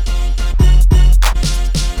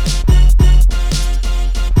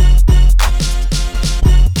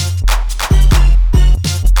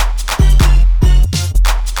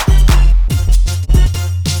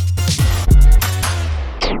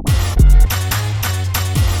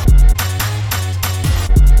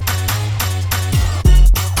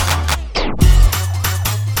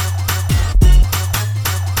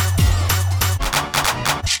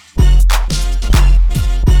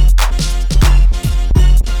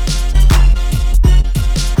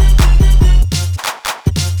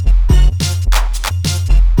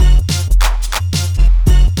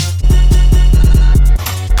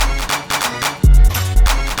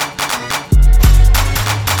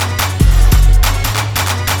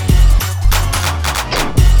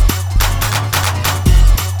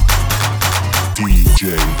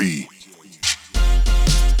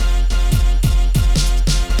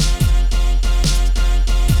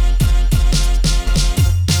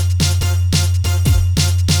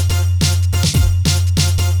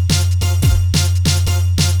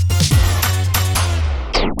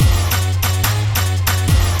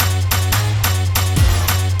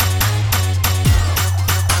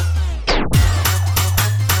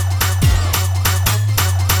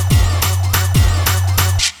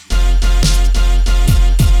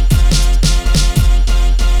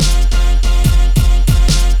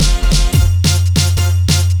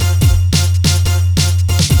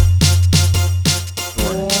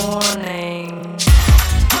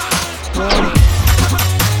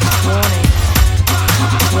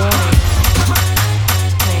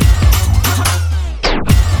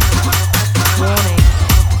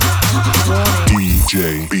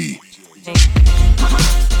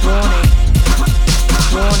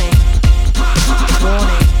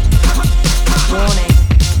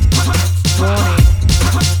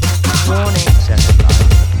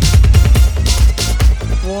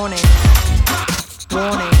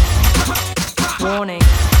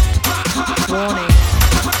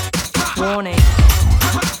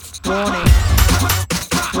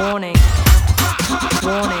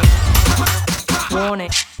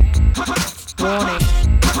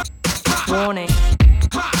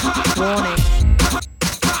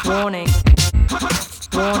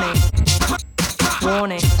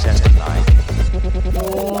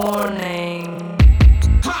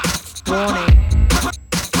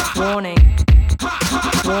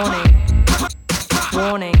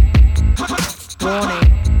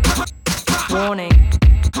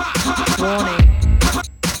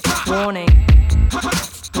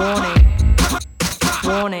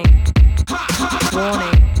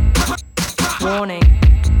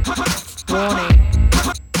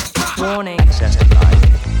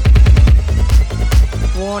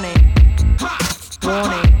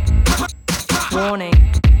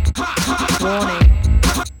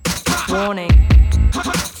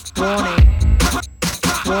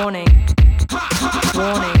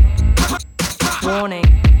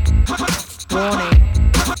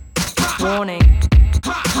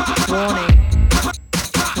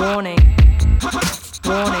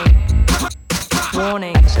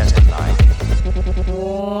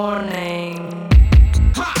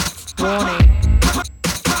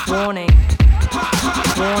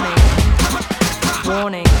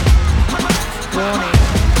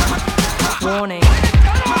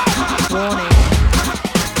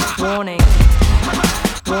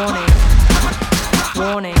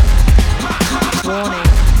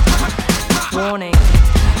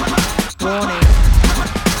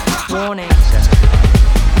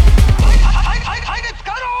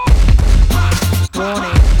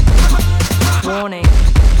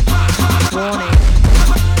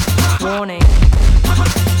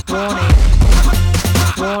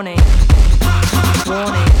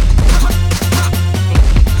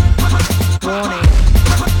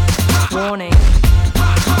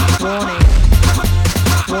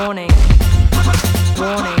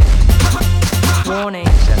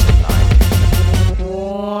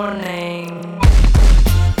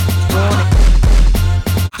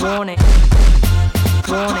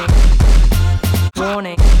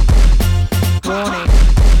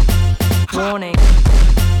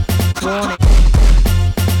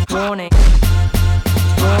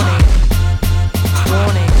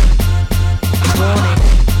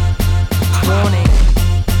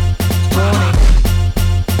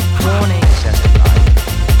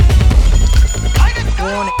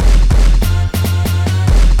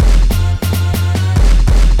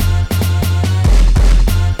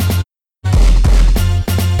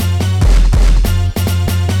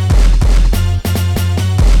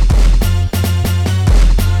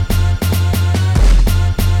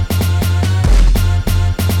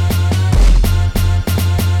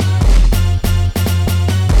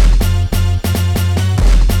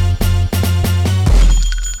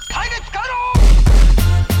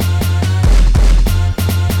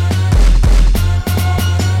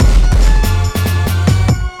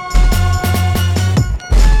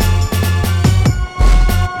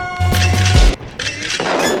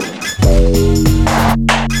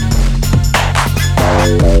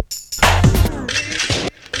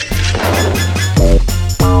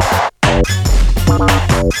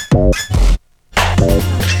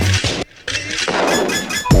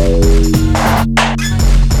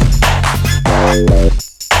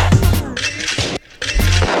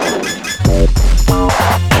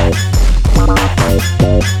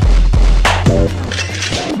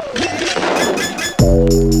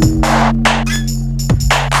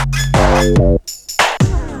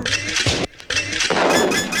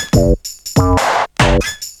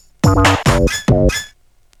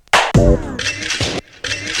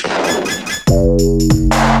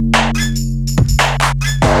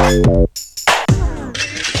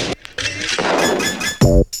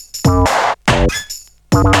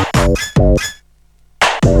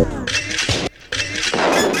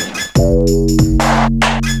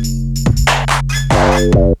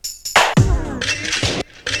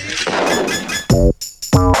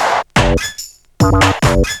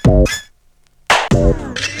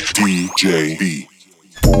 DJ B.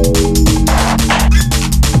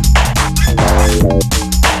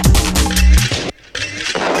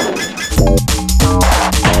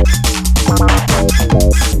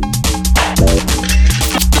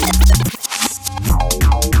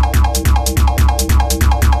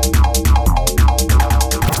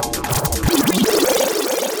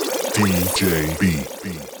 DJB.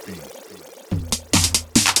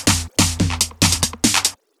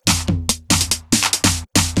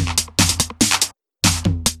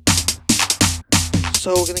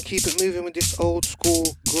 So we're gonna keep it moving with this old school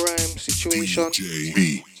grime situation.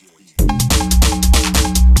 DJB.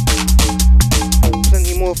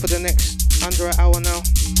 Plenty more for the next under an hour now.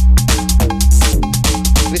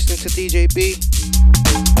 Listening to DJB.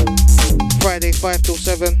 Friday 5 till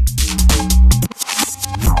 7.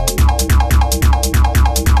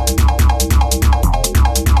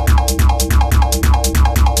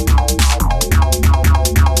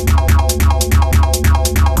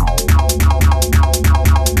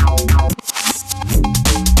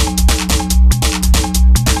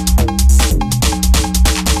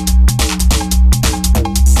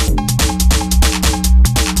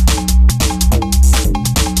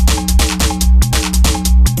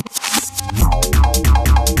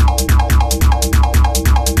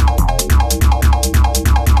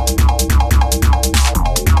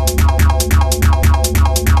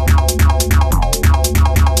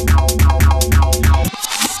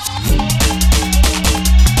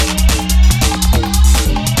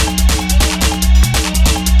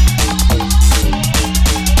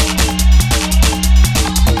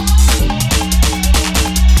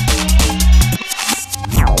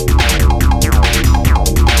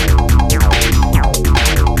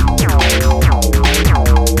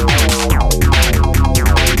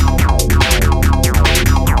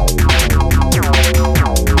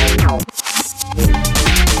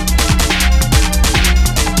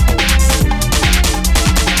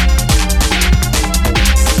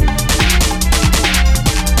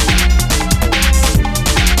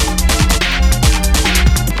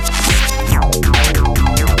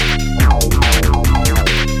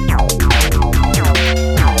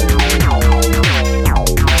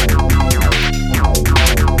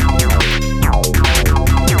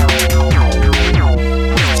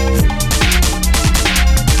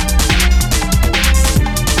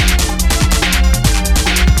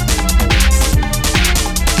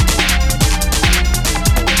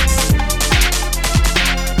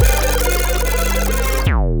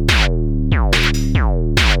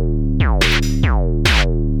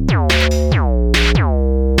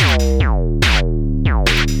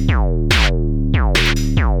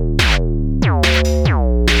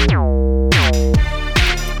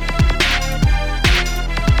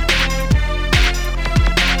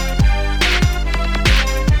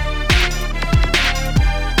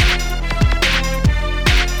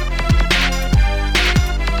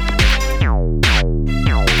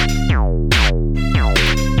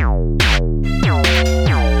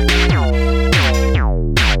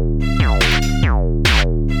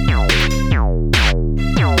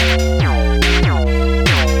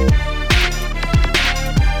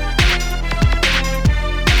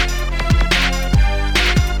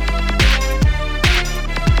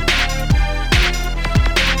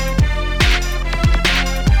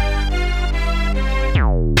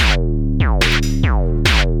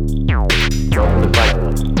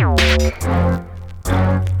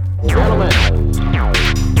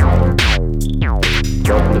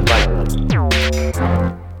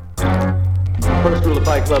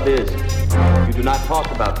 Club is, you do not talk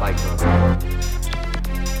about Fight Club.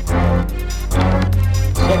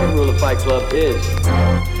 Second rule of Fight Club is,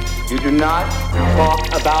 you do not talk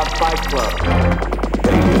about Fight Club.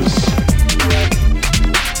 Vegas.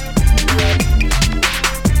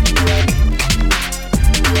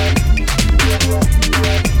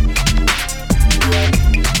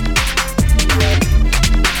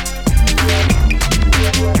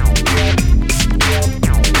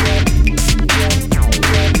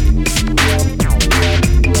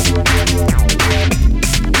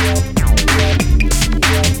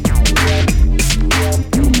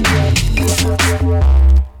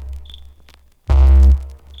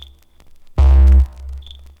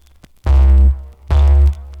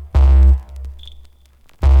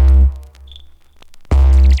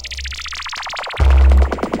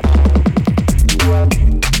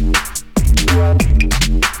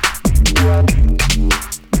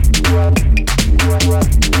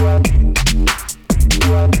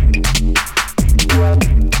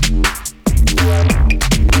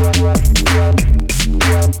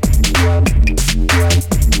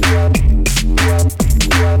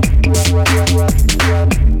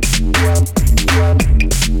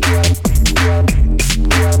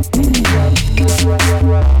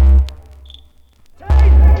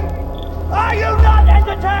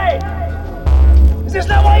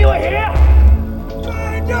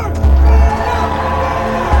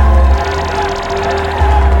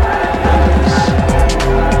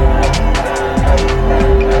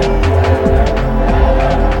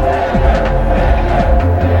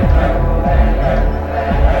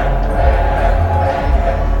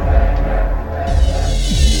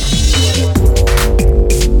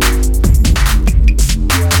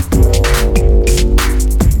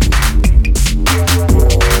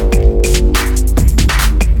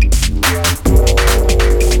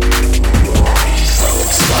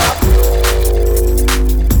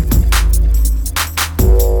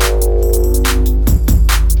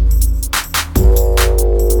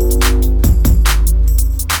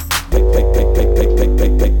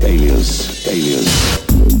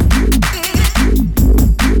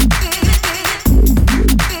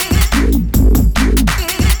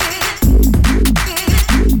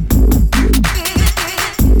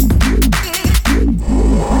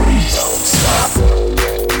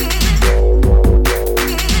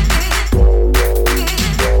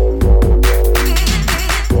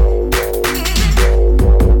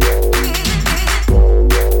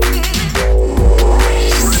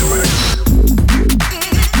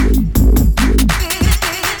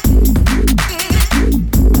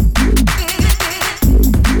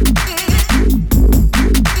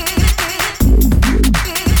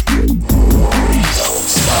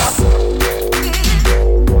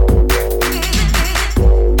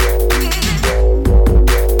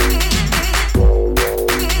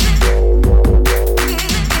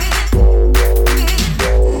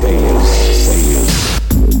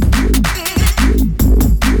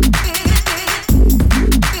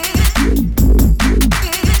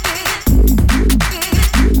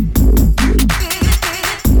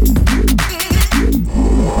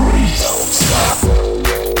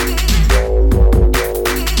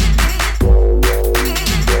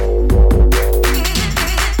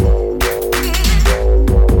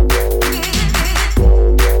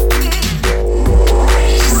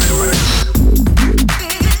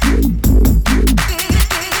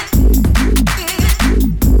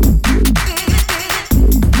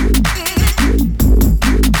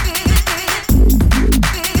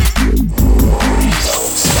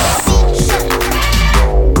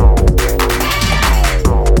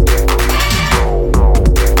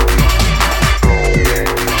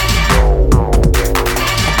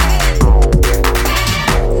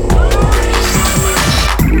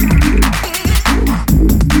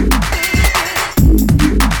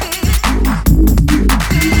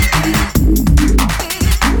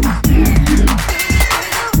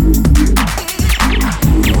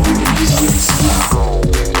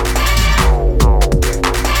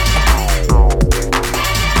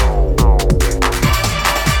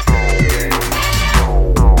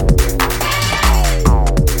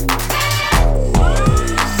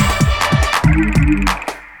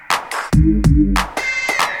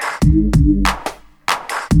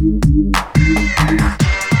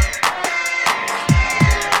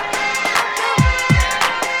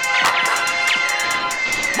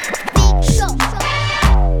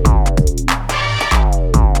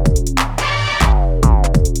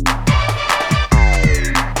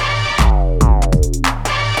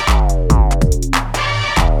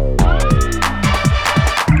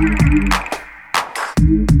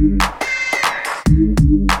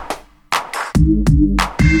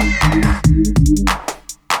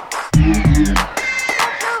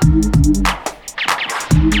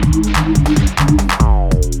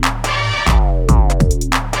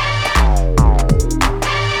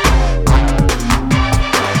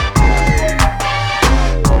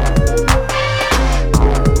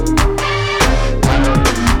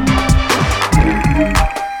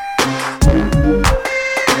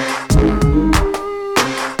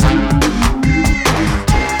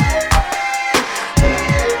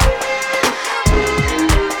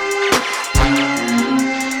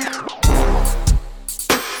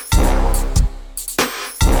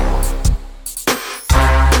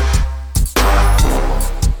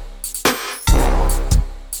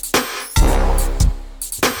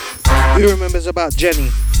 Who remembers about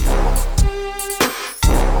Jenny?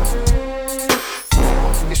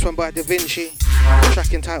 This one by Da Vinci,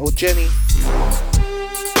 track entitled Jenny.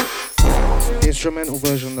 The instrumental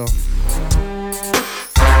version though.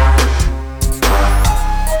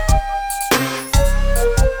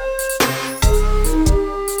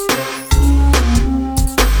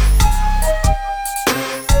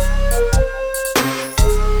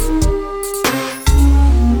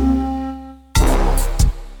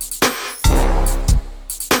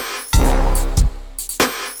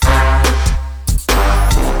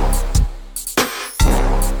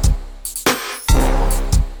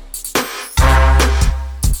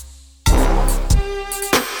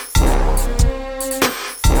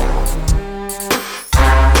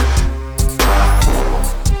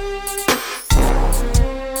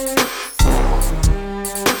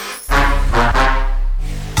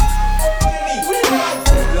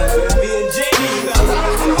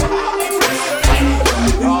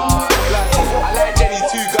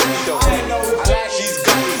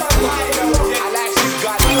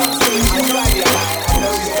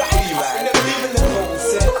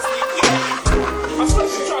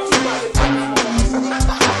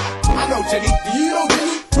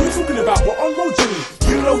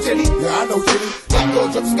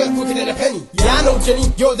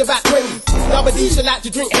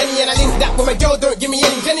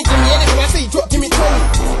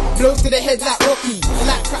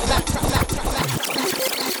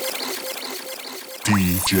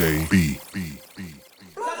 DJ B.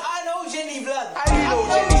 I know Jenny, blood. I know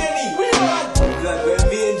Jenny. Blood, when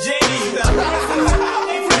me and Jenny.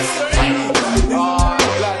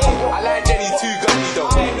 I like Jenny too, gully though.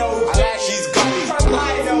 I like she's gully.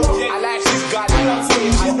 I like she's gully.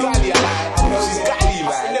 She's gully, I know she's gully,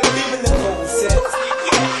 man.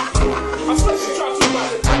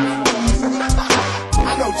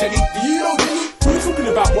 I know Jenny. Do you know Jenny? What are you talking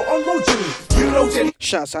about? What I know Jenny. You know Jenny.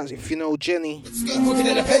 Shouts out if you know Jenny. Cooking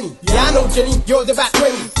in a penny. Yeah, I know Jenny. You're about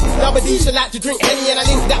 20. Nowadays she like to drink Henny, and I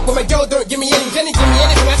link that with my girl. Don't give me any Jenny. Give me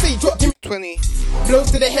anything I say. Drop. Give me 20.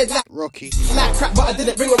 Blows to the head like Rocky. Like crap, but I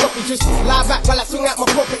didn't bring a Rocky. Just lie back while I swing out my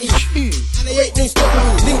property. And they ain't no stopping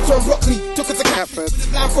me. Linked on broccoli. Took her to Catford.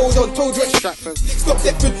 Blindfold on, told her Stratford. Stop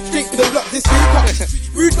Deptford. Straight for the block. This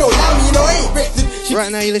week. Rude no, allow me, you know I ain't rested.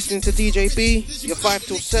 Right now you're listening to DJ B. You're 5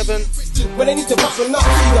 till 7. When I need to bust from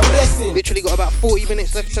nothing, a blessing. Literally got about 40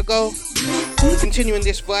 minutes left to go. Continuing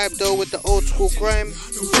this vibe though with the old school grime.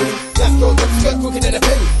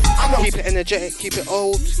 Keep it energetic, keep it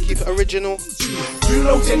old, keep it original. You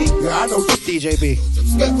know Jenny? Yeah, I know DJ B.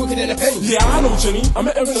 Yeah, I know Jenny. I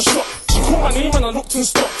met her in a shop. She called my name and I looked and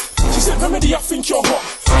stopped. She said, Remedy, I think you're hot.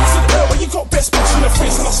 I said, well, you got best bits in the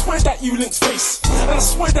face. And I swear that you linked face. And I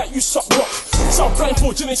swear that you suck rock. So I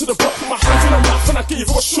blindfolded Jenny to the block. Put my hands in her mouth and I gave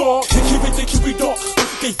her a shot. Hickey dock.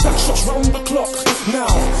 Gave back shots round the clock. Now,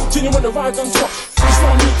 Jenny went to ride on top. It's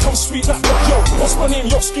not me, come sweet like that. Yo, what's my name?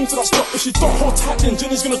 Yo, scream till I stop. If she don't hold tight, then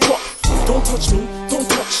Jenny's gonna drop. Don't touch me, don't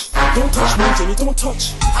touch. Don't touch me, Jenny, don't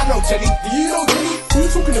touch. I know Jenny. Do you know Jenny? Who you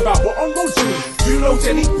talking about? What I know Jenny. You know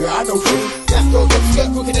Jenny? Yeah, I know Jenny. Left go,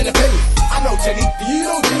 get cooking in a penny. I know Jenny. Do you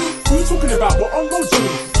know Jenny? Who you talking about? What I know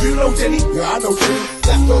Jenny. You know Jenny? Yeah, I know Jenny.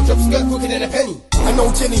 Left go, get cooking in a penny. I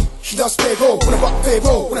know Jenny. She does play roll. When I rock play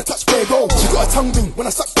roll. When I touch play roll. She got a tongue ring. When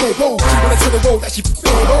I suck play roll. She wanna tell the roll that she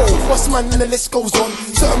play roll. Boss man and the list goes on.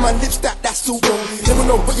 Certain man lips that's too wrong. Never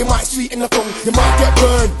know, but you might sweet in the phone. You might get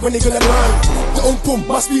burned when they gonna learn. The own boom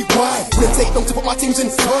must be wide. Wouldn't take long to put my teams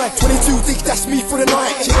inside. 22 dick, that's me for the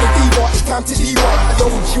night. She ain't a diva, it's time to leave her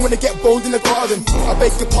alone. She wanna get bold in the garden. I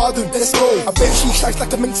beg your pardon, let's go. I bet she shines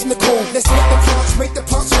like a minx in the cold. Let's make the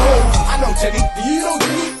plants grow. I know Jenny. Do you know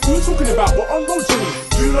Jenny? Who you talking about? What I know Jenny.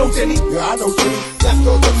 You know Jenny? Yeah, I know Jenny. Left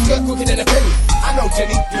go, get cooking in a penny. I know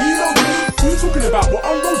Jenny. Do you know Jenny? Who you talking about? What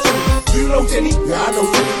I know Jenny. You know Jenny? Yeah, I know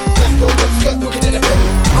Jenny. Left go, get cooking in a penny.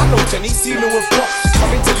 I know Jenny. Seen her with Rock. She's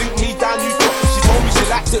coming to link me down New York. She told me she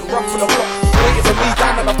likes it rough on the block. Waiting for me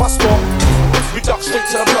down at the bus stop. We duck straight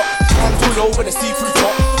to the block. Hands all over the see-through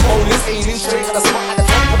top. Bonus aiming straight at the spot at the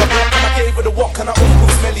top of the block. And I gave her the walk and I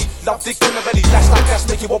opened smelly. Love dick in the belly. Dash like dash,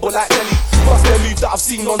 make it wobble like jelly. Bust their move that I've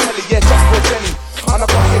seen on telly. Yeah, just for Jenny. And I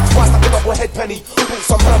got hit twice like a double head penny. Bought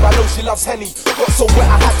some herb, I know she loves Henny. Got so wet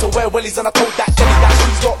I had to wear wellies and I told that Jenny that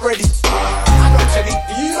she's not ready. I know Jenny.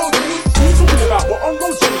 Do you know Jenny? Who you talking about? What I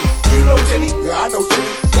know Jenny. You know Jenny? Yeah, I know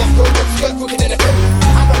Jenny. Left go, get cooking in a penny.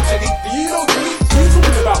 I know Jenny. Do you know Jenny? Who you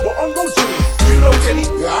talking about? What I know Jenny. You know Jenny?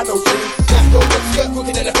 Yeah, I know Jenny. Left go, get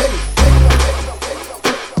cooking in a penny.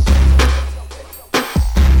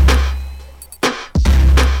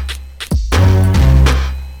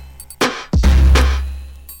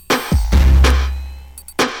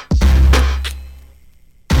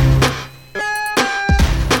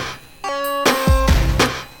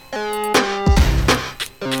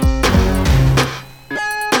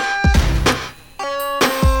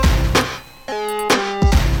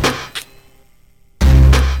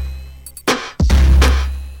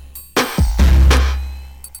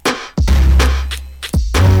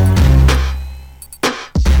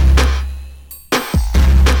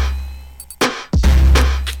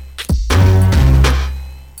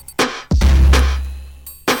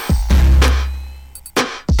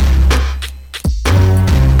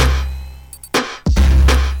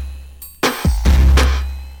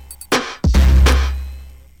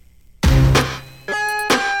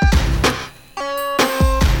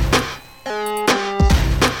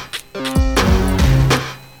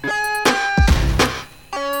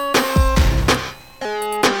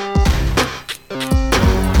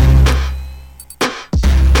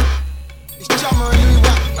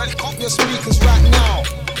 Ready, up your speakers right now.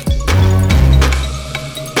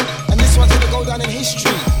 And this one's gonna go down in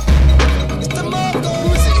history. It's the Marco.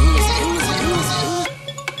 Who's it?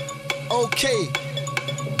 Okay.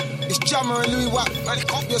 It's Jammer and Louis Watt. Ready,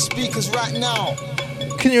 up your speakers right now.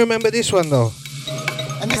 Can you remember this one though?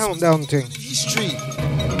 And this Countdown thing. History.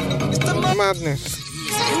 It's the madness.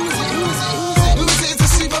 Who's it? It's the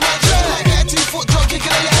Superman dread. Get 2 foot drop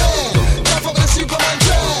kicking in your head. Jump up with the Superman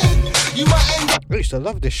dread. You might end up. I used to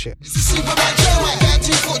love this shit. It's the Superman dread. Get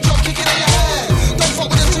 2 foot drop kicking in your head. Don't fuck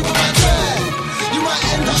with the Superman dread. You might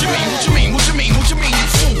end up. What you mean? What you mean? What you mean? What you mean? You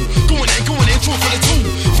fool. Go in there, draw for the tool.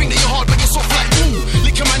 Think that you're hard, but you're soft like wool.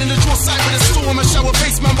 Lick a man in the draw side with a stool. I'm a shower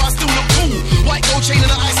face man, but I still look cool. White gold chain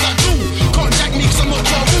and an ice like jewel. Can't jack me 'cause I'm not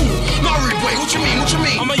your rule. Murray boy, what you mean? What you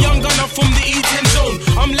mean? I'm a young gunner from the E10 zone.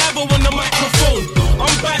 I'm liable on the microphone.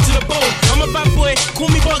 I'm bad to the bone. I'm a bad boy.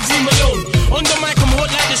 Call me Bugsy Malone. On the mic, I'm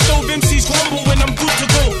hot like the stove. MCs crumble when I'm good to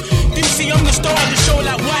go. Didn't see I'm the star of the show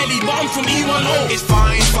like Wiley, but I'm from E10. It's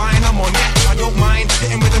fine, fine. I'm on that. I don't mind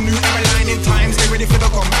hitting with a new era line in times. They ready for the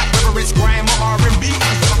comeback, whether it's grime or R&B.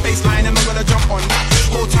 I've got a baseline and I'm gonna jump on that.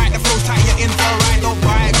 Hold tight, the flow's tight. You're in for a ride. Don't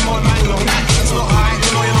buy. Come on, man, long that. It's not high.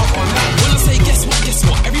 You know you're not on that. When I say guess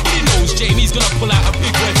what? Everybody knows Jamie's gonna pull out a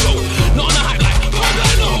big red flow. Not on a hype like,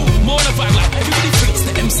 no. More on a vibe like, everybody thinks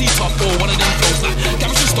the MC top or one of them flows like,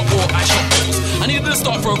 Garage stop or I shot balls. I needed to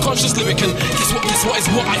start for a conscious lyric and guess what is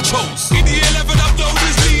what I chose. In the 11 up though,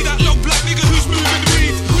 this lead, that long black nigga who's moving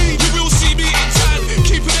weed. You will see me in time,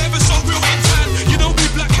 keep it ever so real in time. You know me,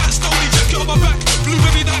 black hat, stony jacket on my back, blue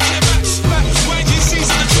baby that care backs. YGC's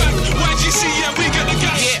on the track, YGC, yeah, we get the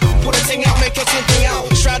gas. Yeah, put a thing out, make your thing out.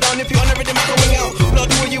 Stride on if you're on the rhythm, I can wing out. Blood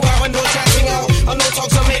who you out and don't try thing out. I know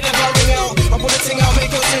talks, I make them ring out. I put a thing out,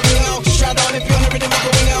 make your thing out. Stride on if you're on the rhythm, I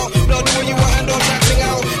can wing out. Blood who you out and don't try thing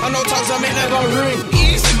out. I know talks, I make them ring.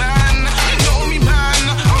 Easy man, you know me man.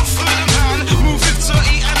 I'm for the man, move it to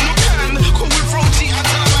eat and no can. Cool with Roji, I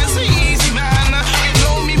tell him I say easy man. You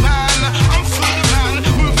know me man, I'm for the man,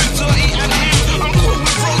 move it to eat and him. I'm cool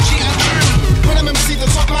with Roji and Trim. When I'm MC, the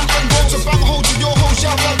top man on roads, a back hold to your whole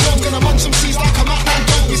shout out roads. Gonna munch some seeds like a Macman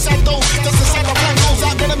dog. We said though, that's the side of plan goes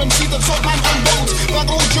out. When I'm MC, the top man on roads, back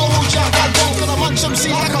hold your whole shout out roads. Gonna munch some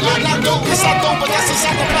seeds like a Macman dog. We said though, but that's the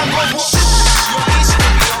side of plan goes. Your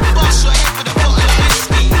history, I'll bust your head with a bottle of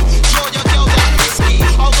whiskey. Draw your girl that whiskey.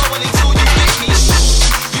 I'll go on until you get me.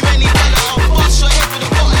 You any fella, I'll bust your head with a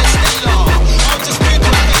bottle of Stella. I'll just move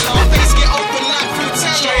like Bella. Face get open like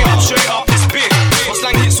Frutella. Straight up, it's big. My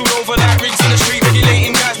slang hits all over like rigs in the street.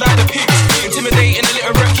 Regulating guys like the pigs. Intimidating the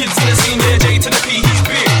little rap kids in the scene. Yeah, J to the P, he's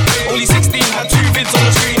big. Only 16, had 2 vids on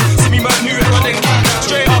the screen. See me man, new era, then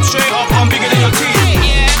straight up, I'm bigger than your team.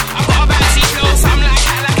 Yeah, I got a backseat flow, so I'm like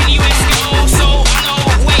an US girl. So I know,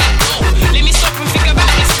 wait, let me stop and think about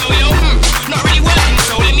this flow, yo. Not really working,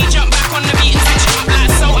 so let me jump back on the beat and switch it up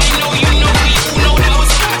like so. I know you know, we all know that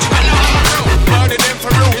was catch, but now I'm a pro. Murder them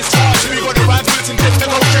for real, it's charged. We got the right bullets and clips, they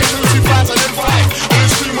go straight through 2 5s and then 5. On the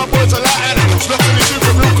street, my boys are like animals, nothing is true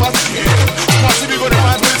for real cuts. Yeah, party, we got the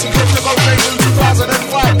right bullets and clips, they go straight through 2 5s and then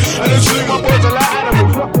 5. And the street, my boys are like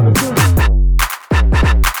animals, nothing is true.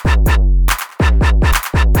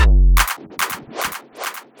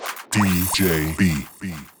 DJ B. You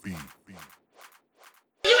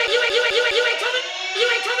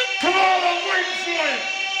ain't coming. Come on, I'm waiting for you.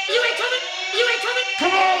 You ain't coming.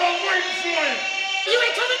 Come on, I'm waiting for you. You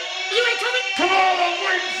ain't coming. Come on, I'm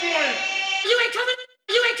waiting for you.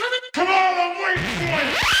 You ain't coming. Come on, I'm waiting for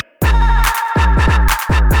you.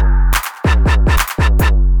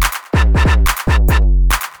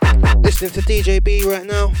 Listening to DJ B right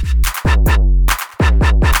now.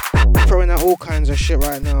 Throwing out all kinds of shit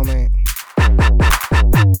right now, mate.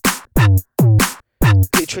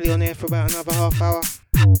 Literally on here for about another half hour.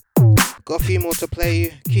 Got a few more to play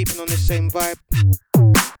you, keeping on this same vibe.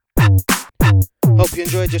 Hope you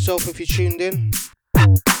enjoyed yourself if you tuned in.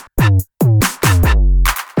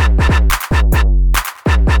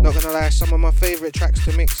 Not gonna lie, some of my favourite tracks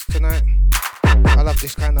to mix tonight. I love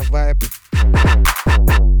this kind of vibe.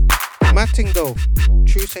 Mad thing though,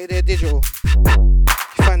 true say they're digital.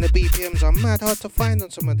 You find the BPMs are mad hard to find on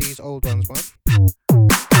some of these old ones, man.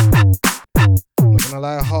 Not gonna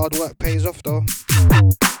lie, hard work pays off though.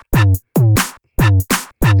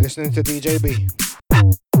 You're listening to DJ B.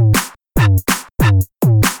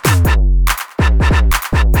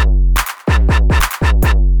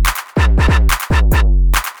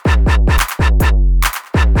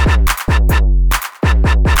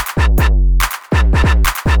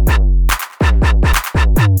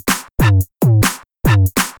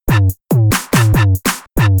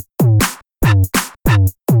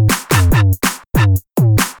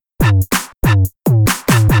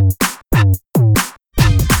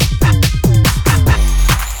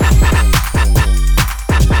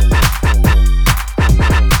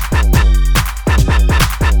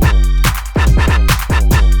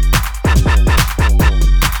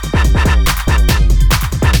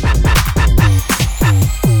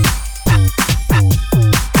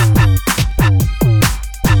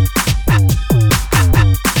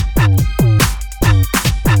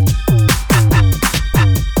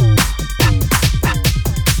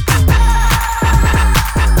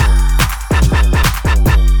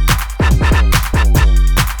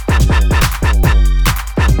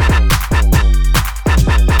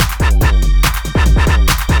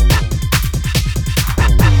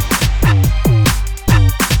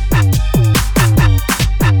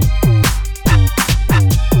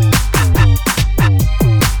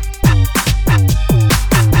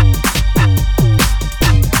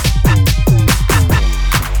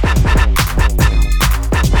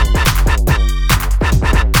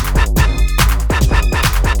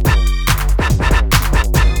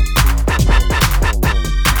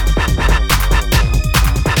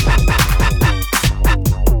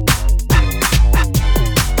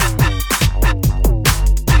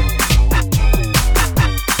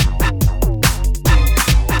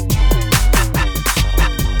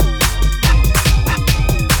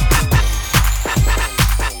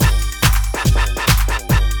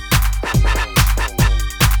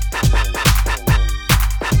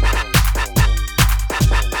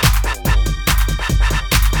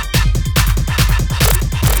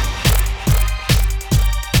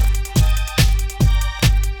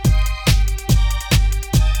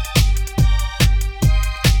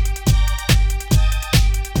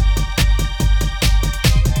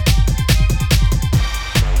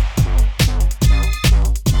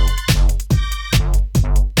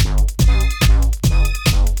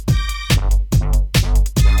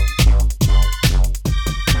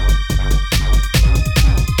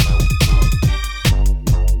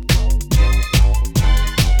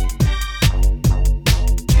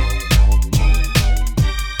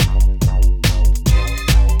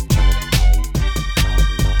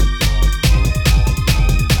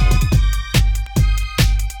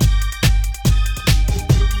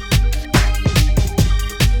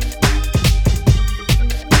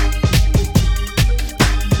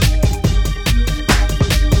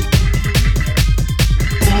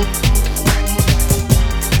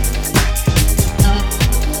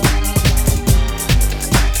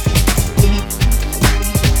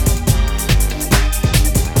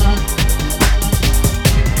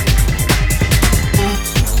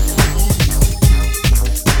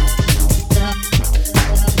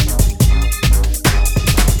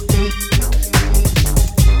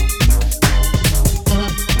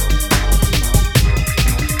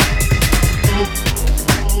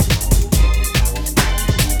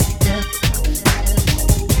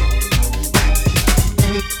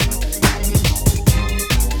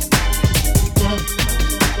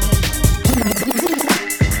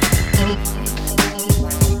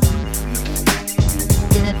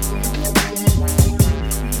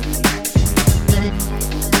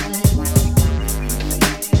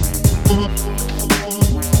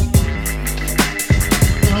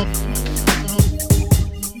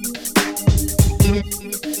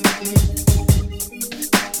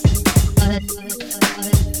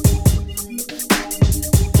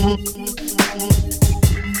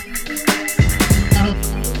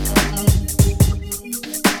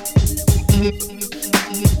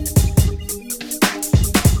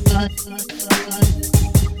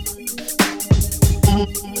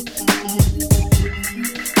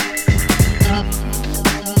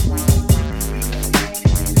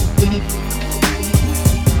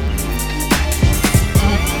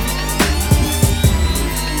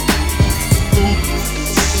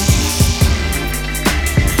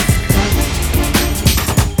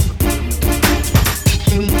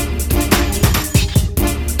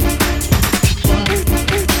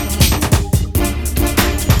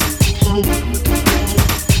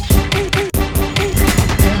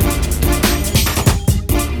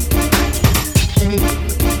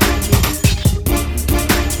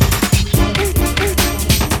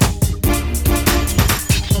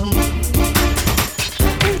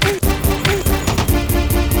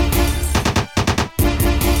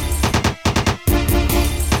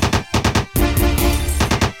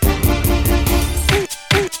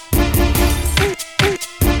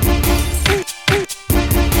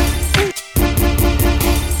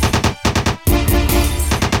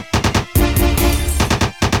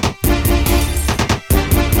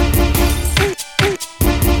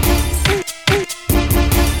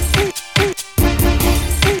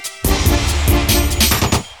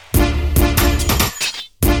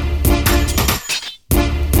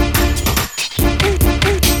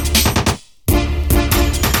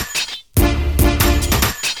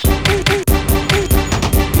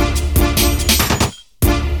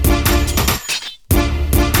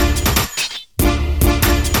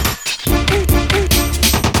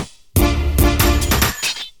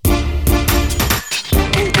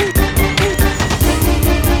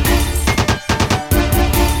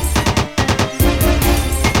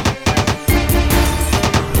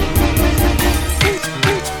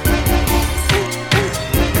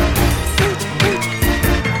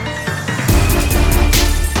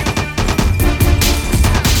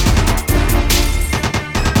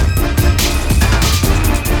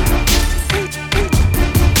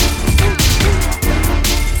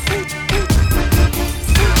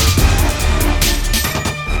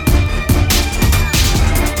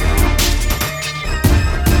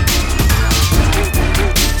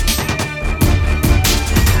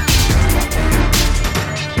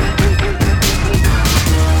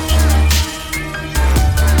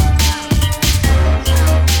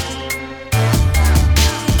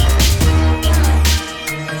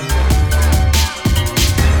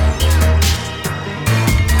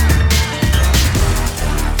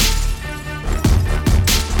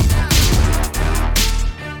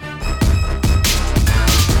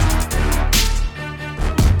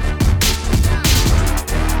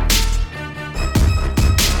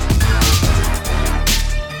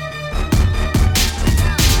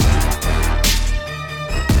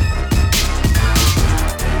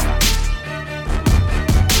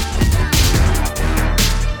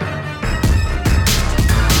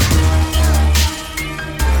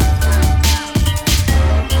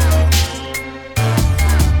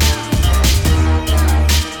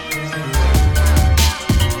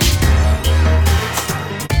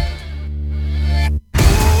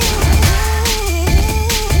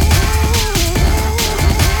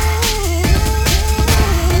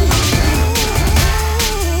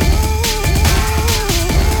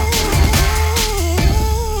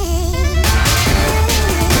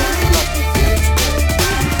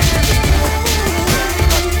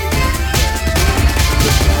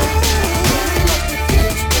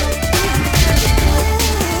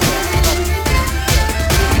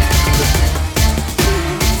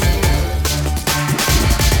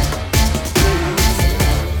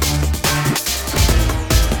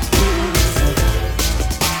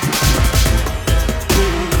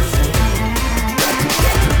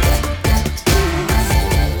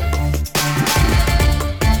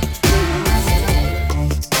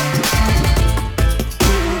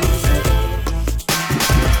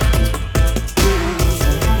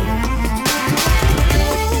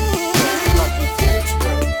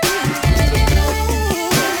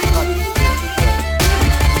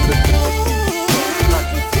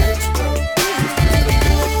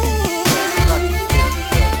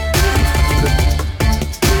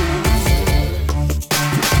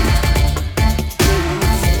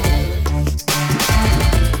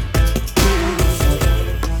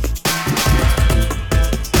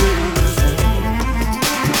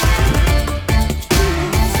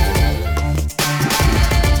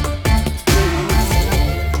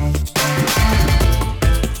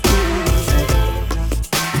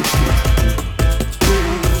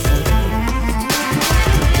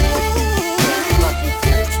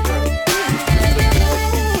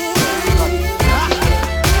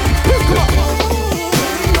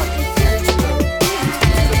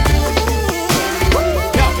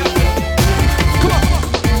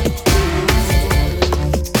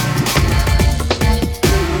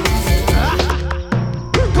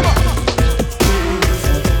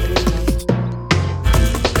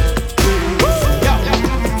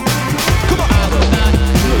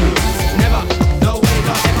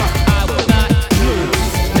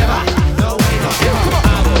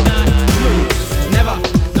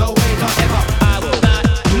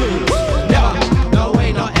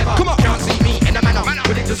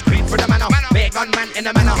 in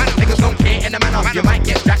the manner. Niggas don't care in the manner. You might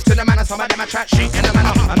get dragged to the manner. Some of them are track shit in the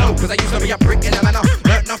manner. I know, cause I used to be a prick in the manner.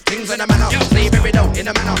 Learn enough things in the manner. Slave every dough in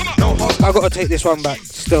the manner. No hope. I gotta take this one back.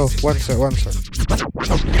 Still, one sec.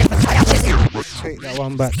 Take that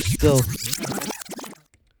one back. Still.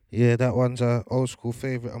 Yeah, that one's a old school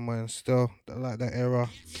favourite of mine. Still, I like that era.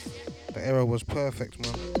 The era was perfect,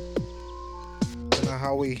 man. Don't know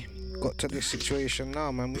how we got to this situation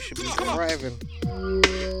now, man. We should be thriving.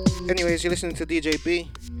 Anyways, you're listening to DJ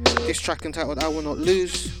B. This track entitled "I Will Not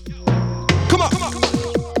Lose." Come on.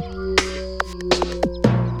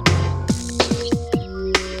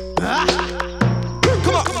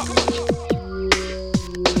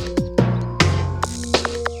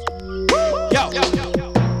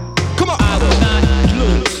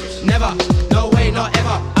 Never, no way, not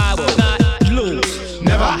ever. I will not lose.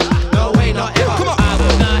 Never, no way, not ever. Come on. I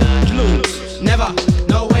will not lose. Never,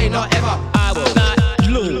 no way, not ever. I will not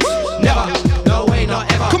lose. Never, no way,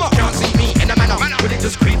 not ever. Come on. Can't see me in the manner. Will it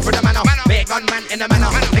just creep for the manner? Big gunman in the manner.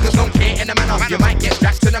 Niggas don't care in the manner. You might get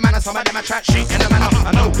dragged to the manner. Some of them are track shit in the manner.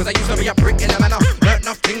 I know, cause I used to be a prick in the manner. Learn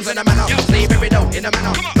enough things in the manner. Slave every dough in the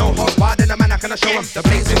manner. No horse barred in the manner. Can I show them the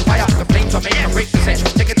blazing fire? The flames are made to break the set.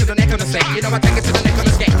 Take it to the neck on the set. You know I take it to the neck on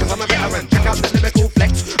the skate. Cause I'm a veteran. Check out the lyrical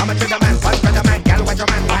flex. I'm a trigger man, fun feather man, gal wedger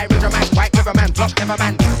man, high ridger man, white river man, block never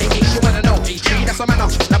man. In case you wanna know, HG, that's a manner.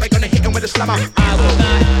 Now we're gonna hit him with a slammer. I will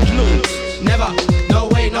not lose. Never, no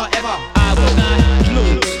way, not ever. I will not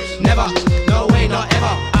lose. Never, no way, not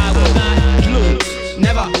ever. I will not lose.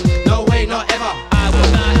 Never, no way, not ever. I will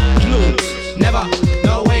not lose. Never,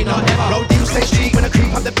 no way, not ever. Roll deep, stay street when I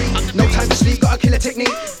creep up the beat. No time to sleep, got a killer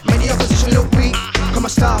technique. Made the opposition look weak. Come my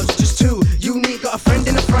styles, just too unique. Got a friend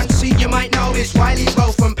in the front seat, you might know this Wiley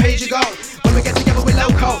Rowe from Page Ago. When we get together with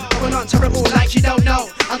Loco, going on terrible like you don't know.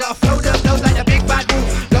 I got a flow that blows like the big bad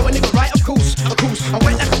wolf. Blow a nigga right, of course. I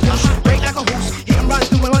went like a push, break like a horse. Hit and run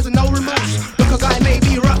through my ones and no remorse. Look, a guy may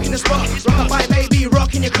be rocking the spot. Rock a bike, may be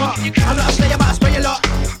rocking your car. I'm not a slayer, but I spray a lot.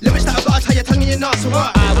 Lyrics that I gotta tie your tongue in your knot, so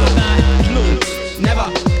what? I will not lose. Never,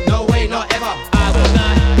 no way, not ever. I will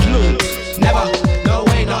not lose. Never, no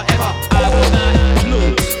way, not ever. I will not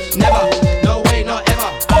lose. Never, no way, not ever.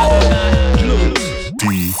 I will not lose.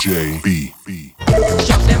 DJ B.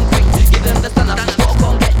 Shop them quick, give them the stunner. Thought I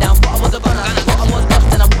can't get down, thought I was a gunner. Thought I was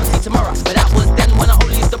lost and I won't see tomorrow. But that was then when I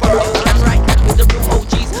only used to borrow. I'm right with the real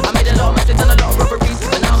OGs. I made a lot of messes and a lot of robberies.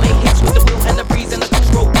 But now I make hits with the wheel and the breeze and the two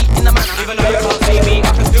roll beat in the manner. Even though you can't see me,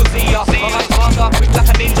 I can still see ya. I'm like faster, quick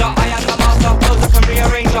like a ninja. I am the master, flows that can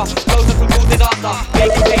rearrange ya. Flows that can cause disaster.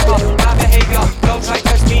 Making paper, bad behavior. Don't try to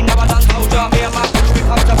test me, never done told ya. Me and my crew, we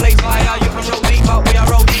come to blaze fire. You can roll deeper, we are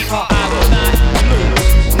roll deeper. I will not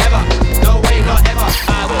lose. Never, no way, not ever.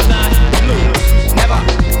 I will not lose. Never,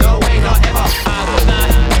 no way, not ever. I will not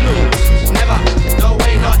lose. Never, no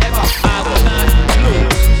way, not ever. I will not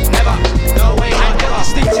lose. Never, no way, not ever.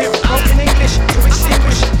 Distinctive, broken English to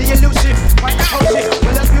extinguish the elusive. Quite impulsive,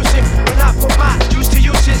 well abusive. When I put my juice to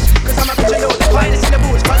uses, cause I'm a original. The finest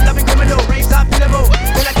syllables, fun loving criminal. Raves up fillable,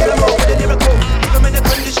 then I kill them all with a lyrical. Keep them in the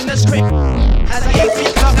condition of script. As I aim for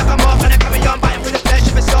your clock, like I'm off, and I carry on biting for the flesh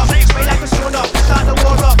if it's soft. Spray like a sawn off, start the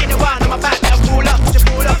war off. In the wine on my back, that'll pull up, just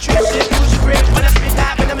pull up. Trip slip, lose your grip. When I spit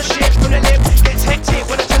that, when I'm a shit from the lip, gets hectic.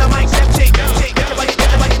 When I turn on my septic, get your body, get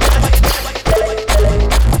your body, get your body, get your body, get your body.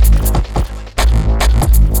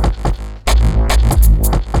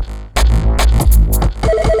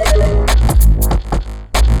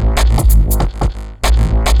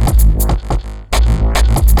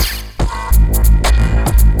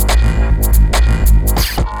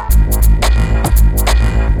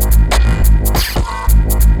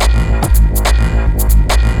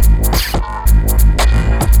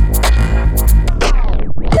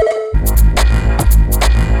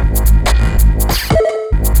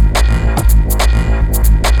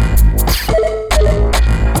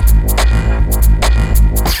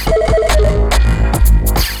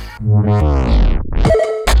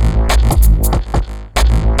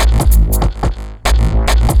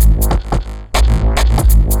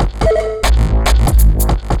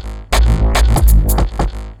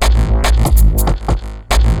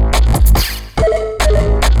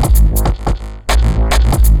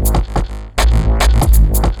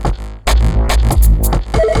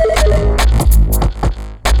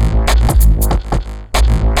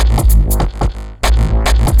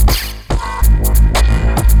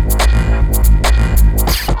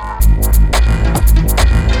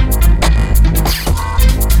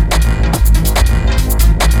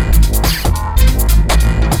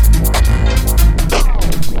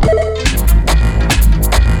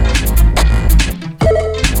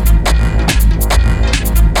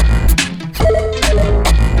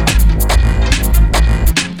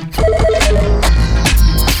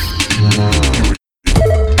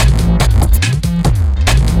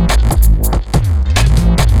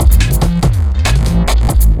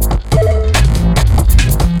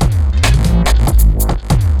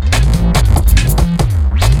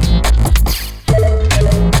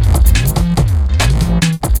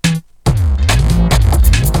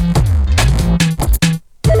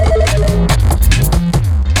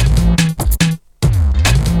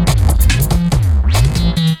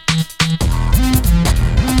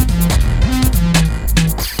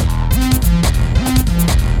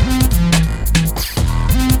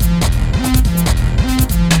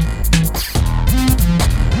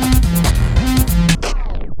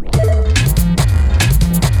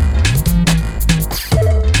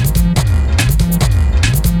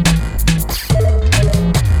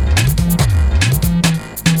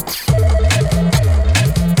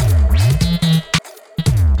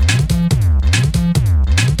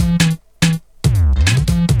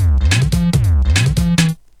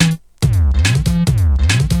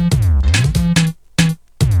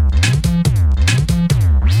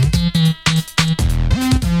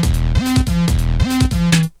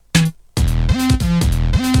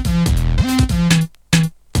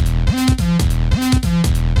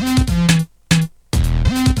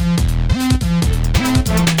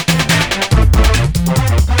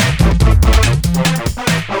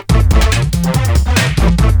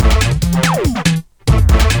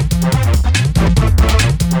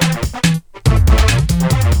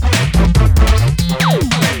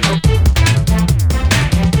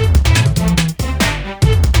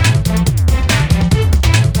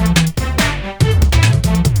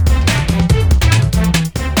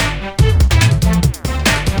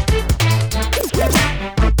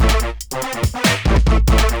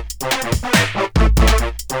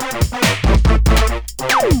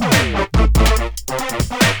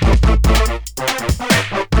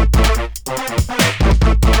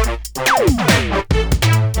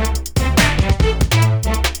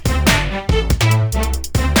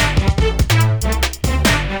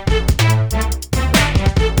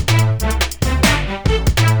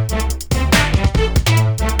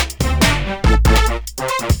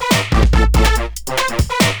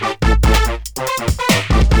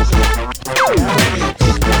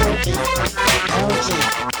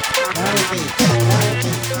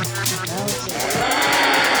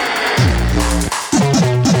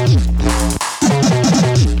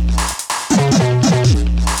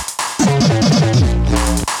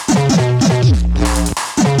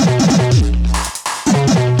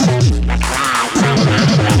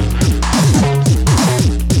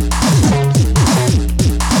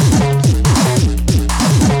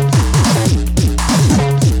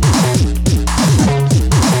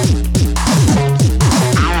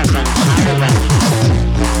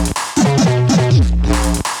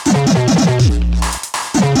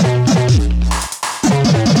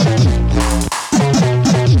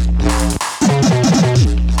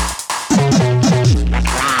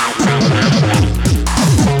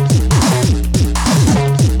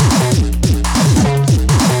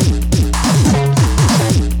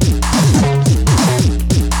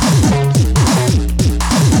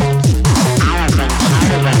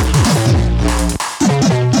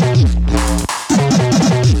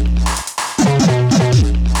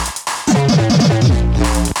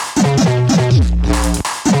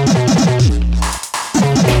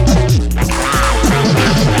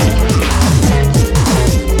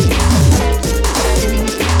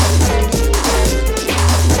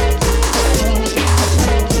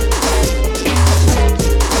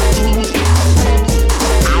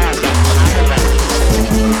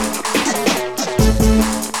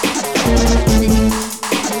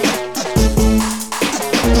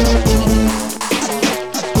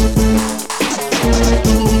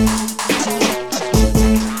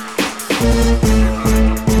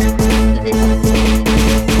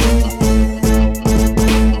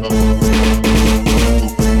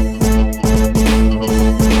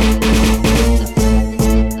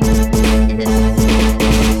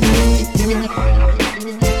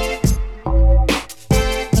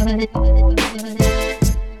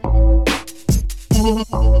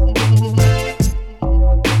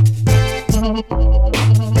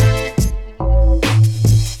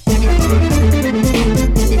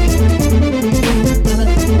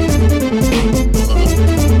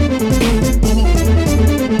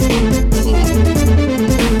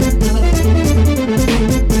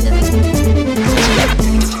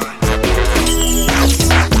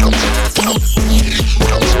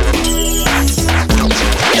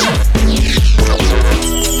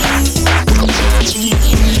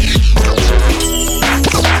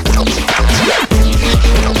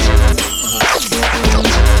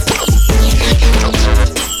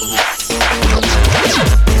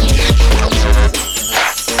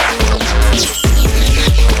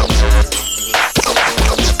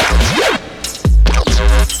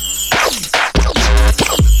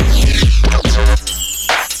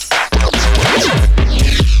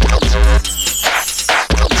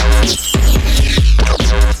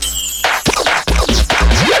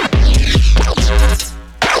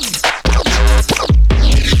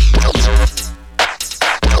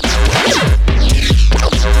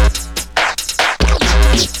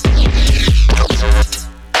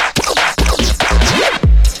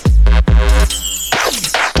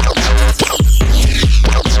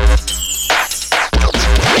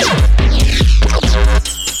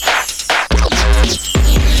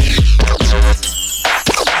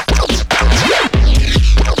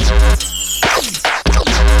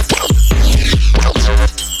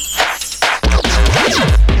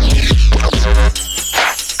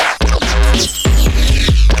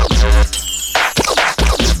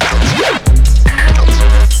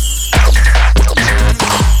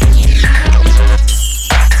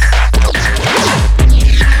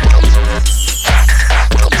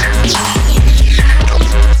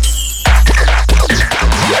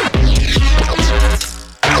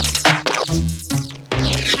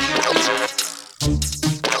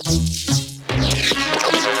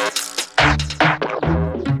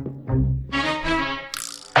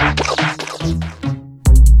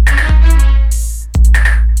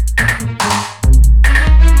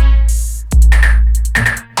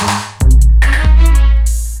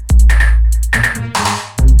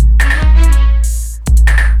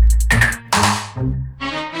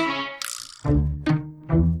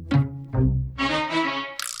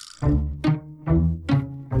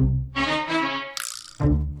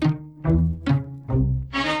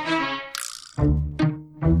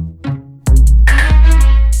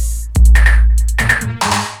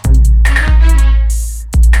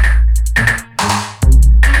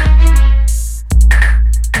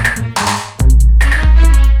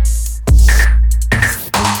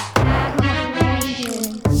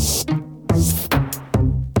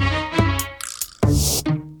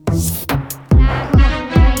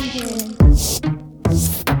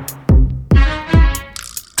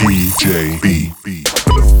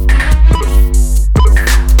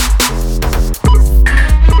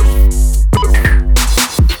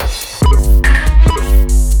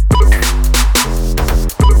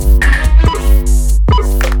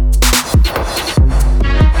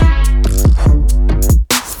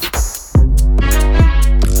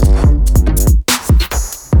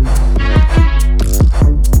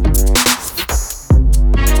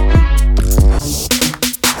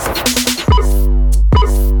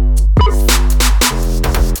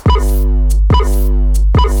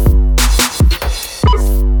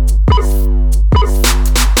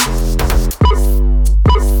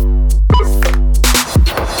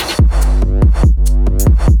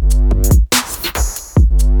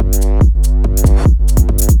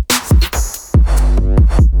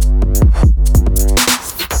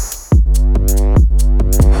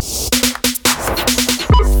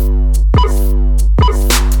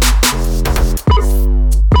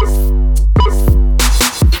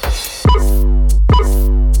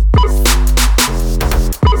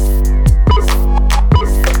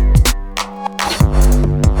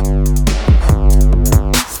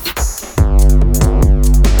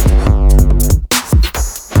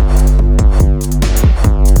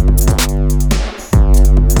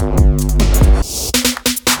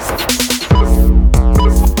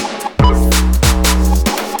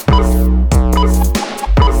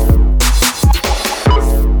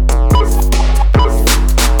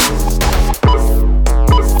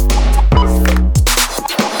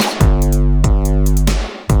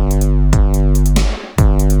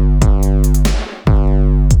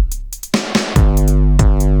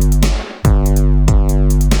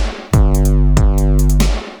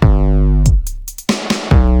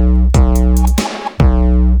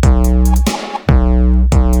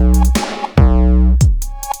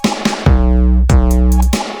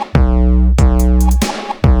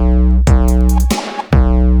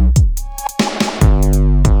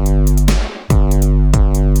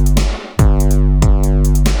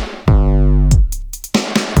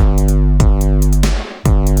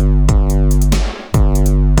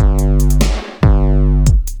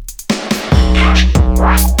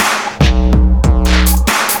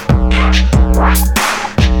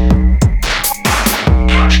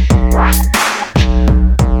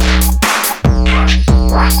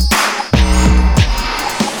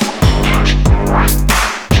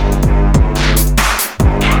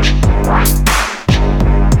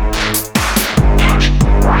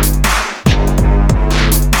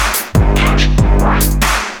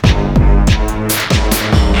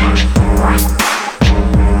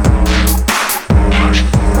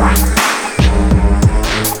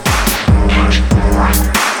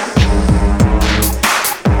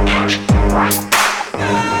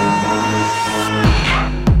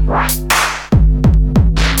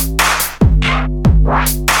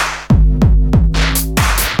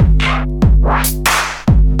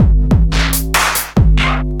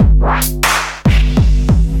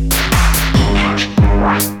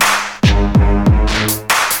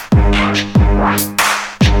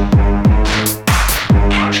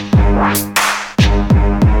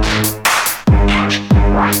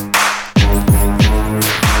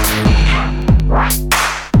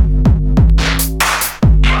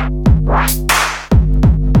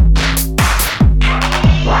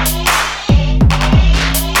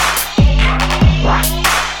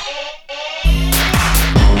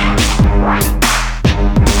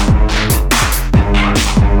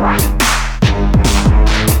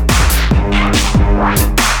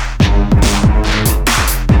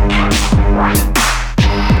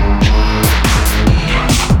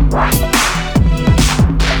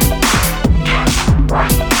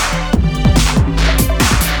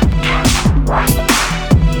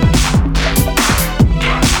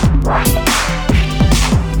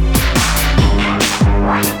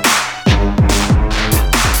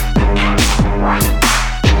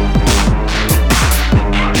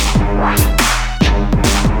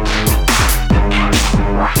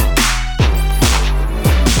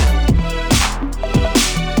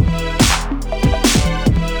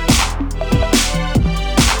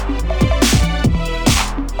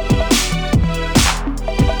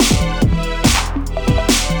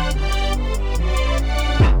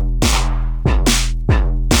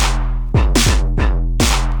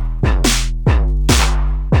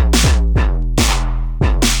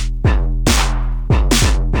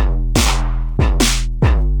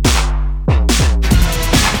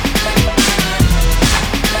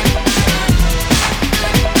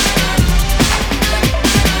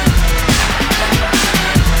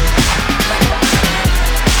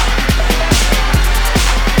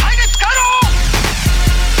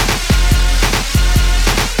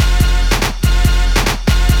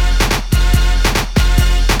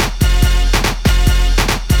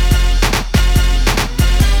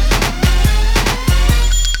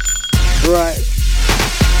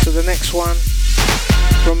 next one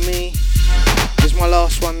from me is my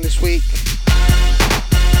last one this week.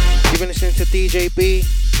 You've been listening to DJ B.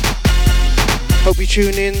 Hope you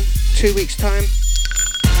tune in 2 weeks' time.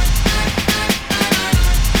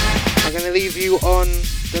 I'm going to leave you on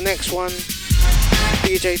the next one,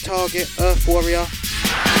 DJ Target, Earth Warrior,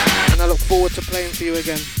 and I look forward to playing for you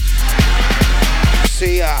again.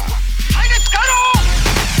 See ya.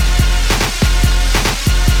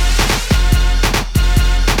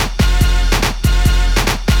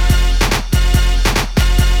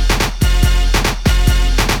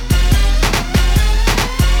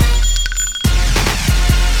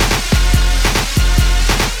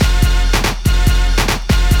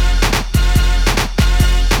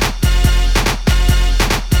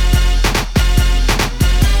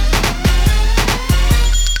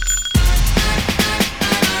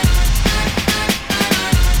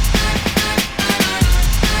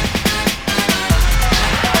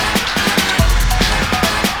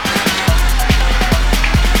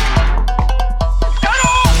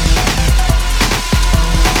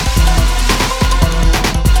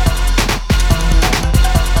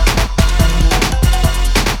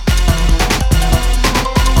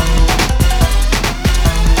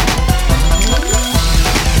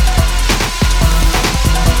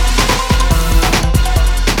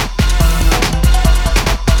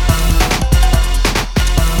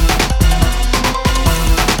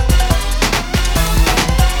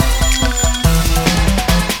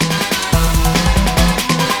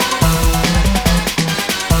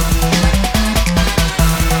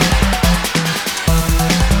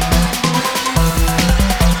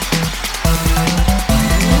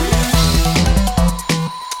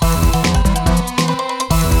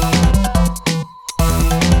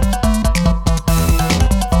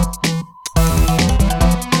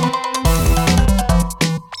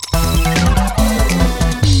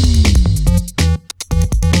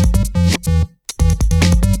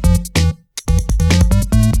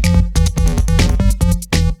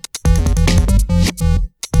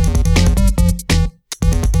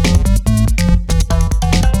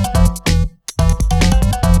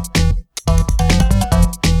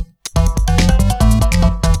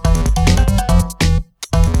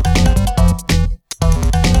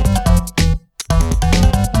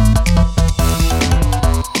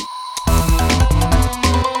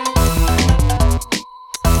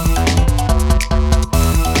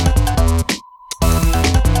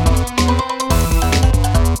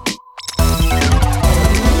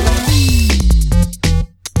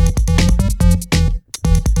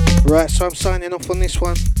 Right, so I'm signing off on this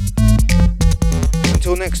one.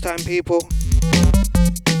 Until next time, people.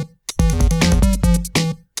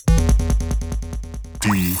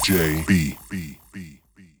 DJ B.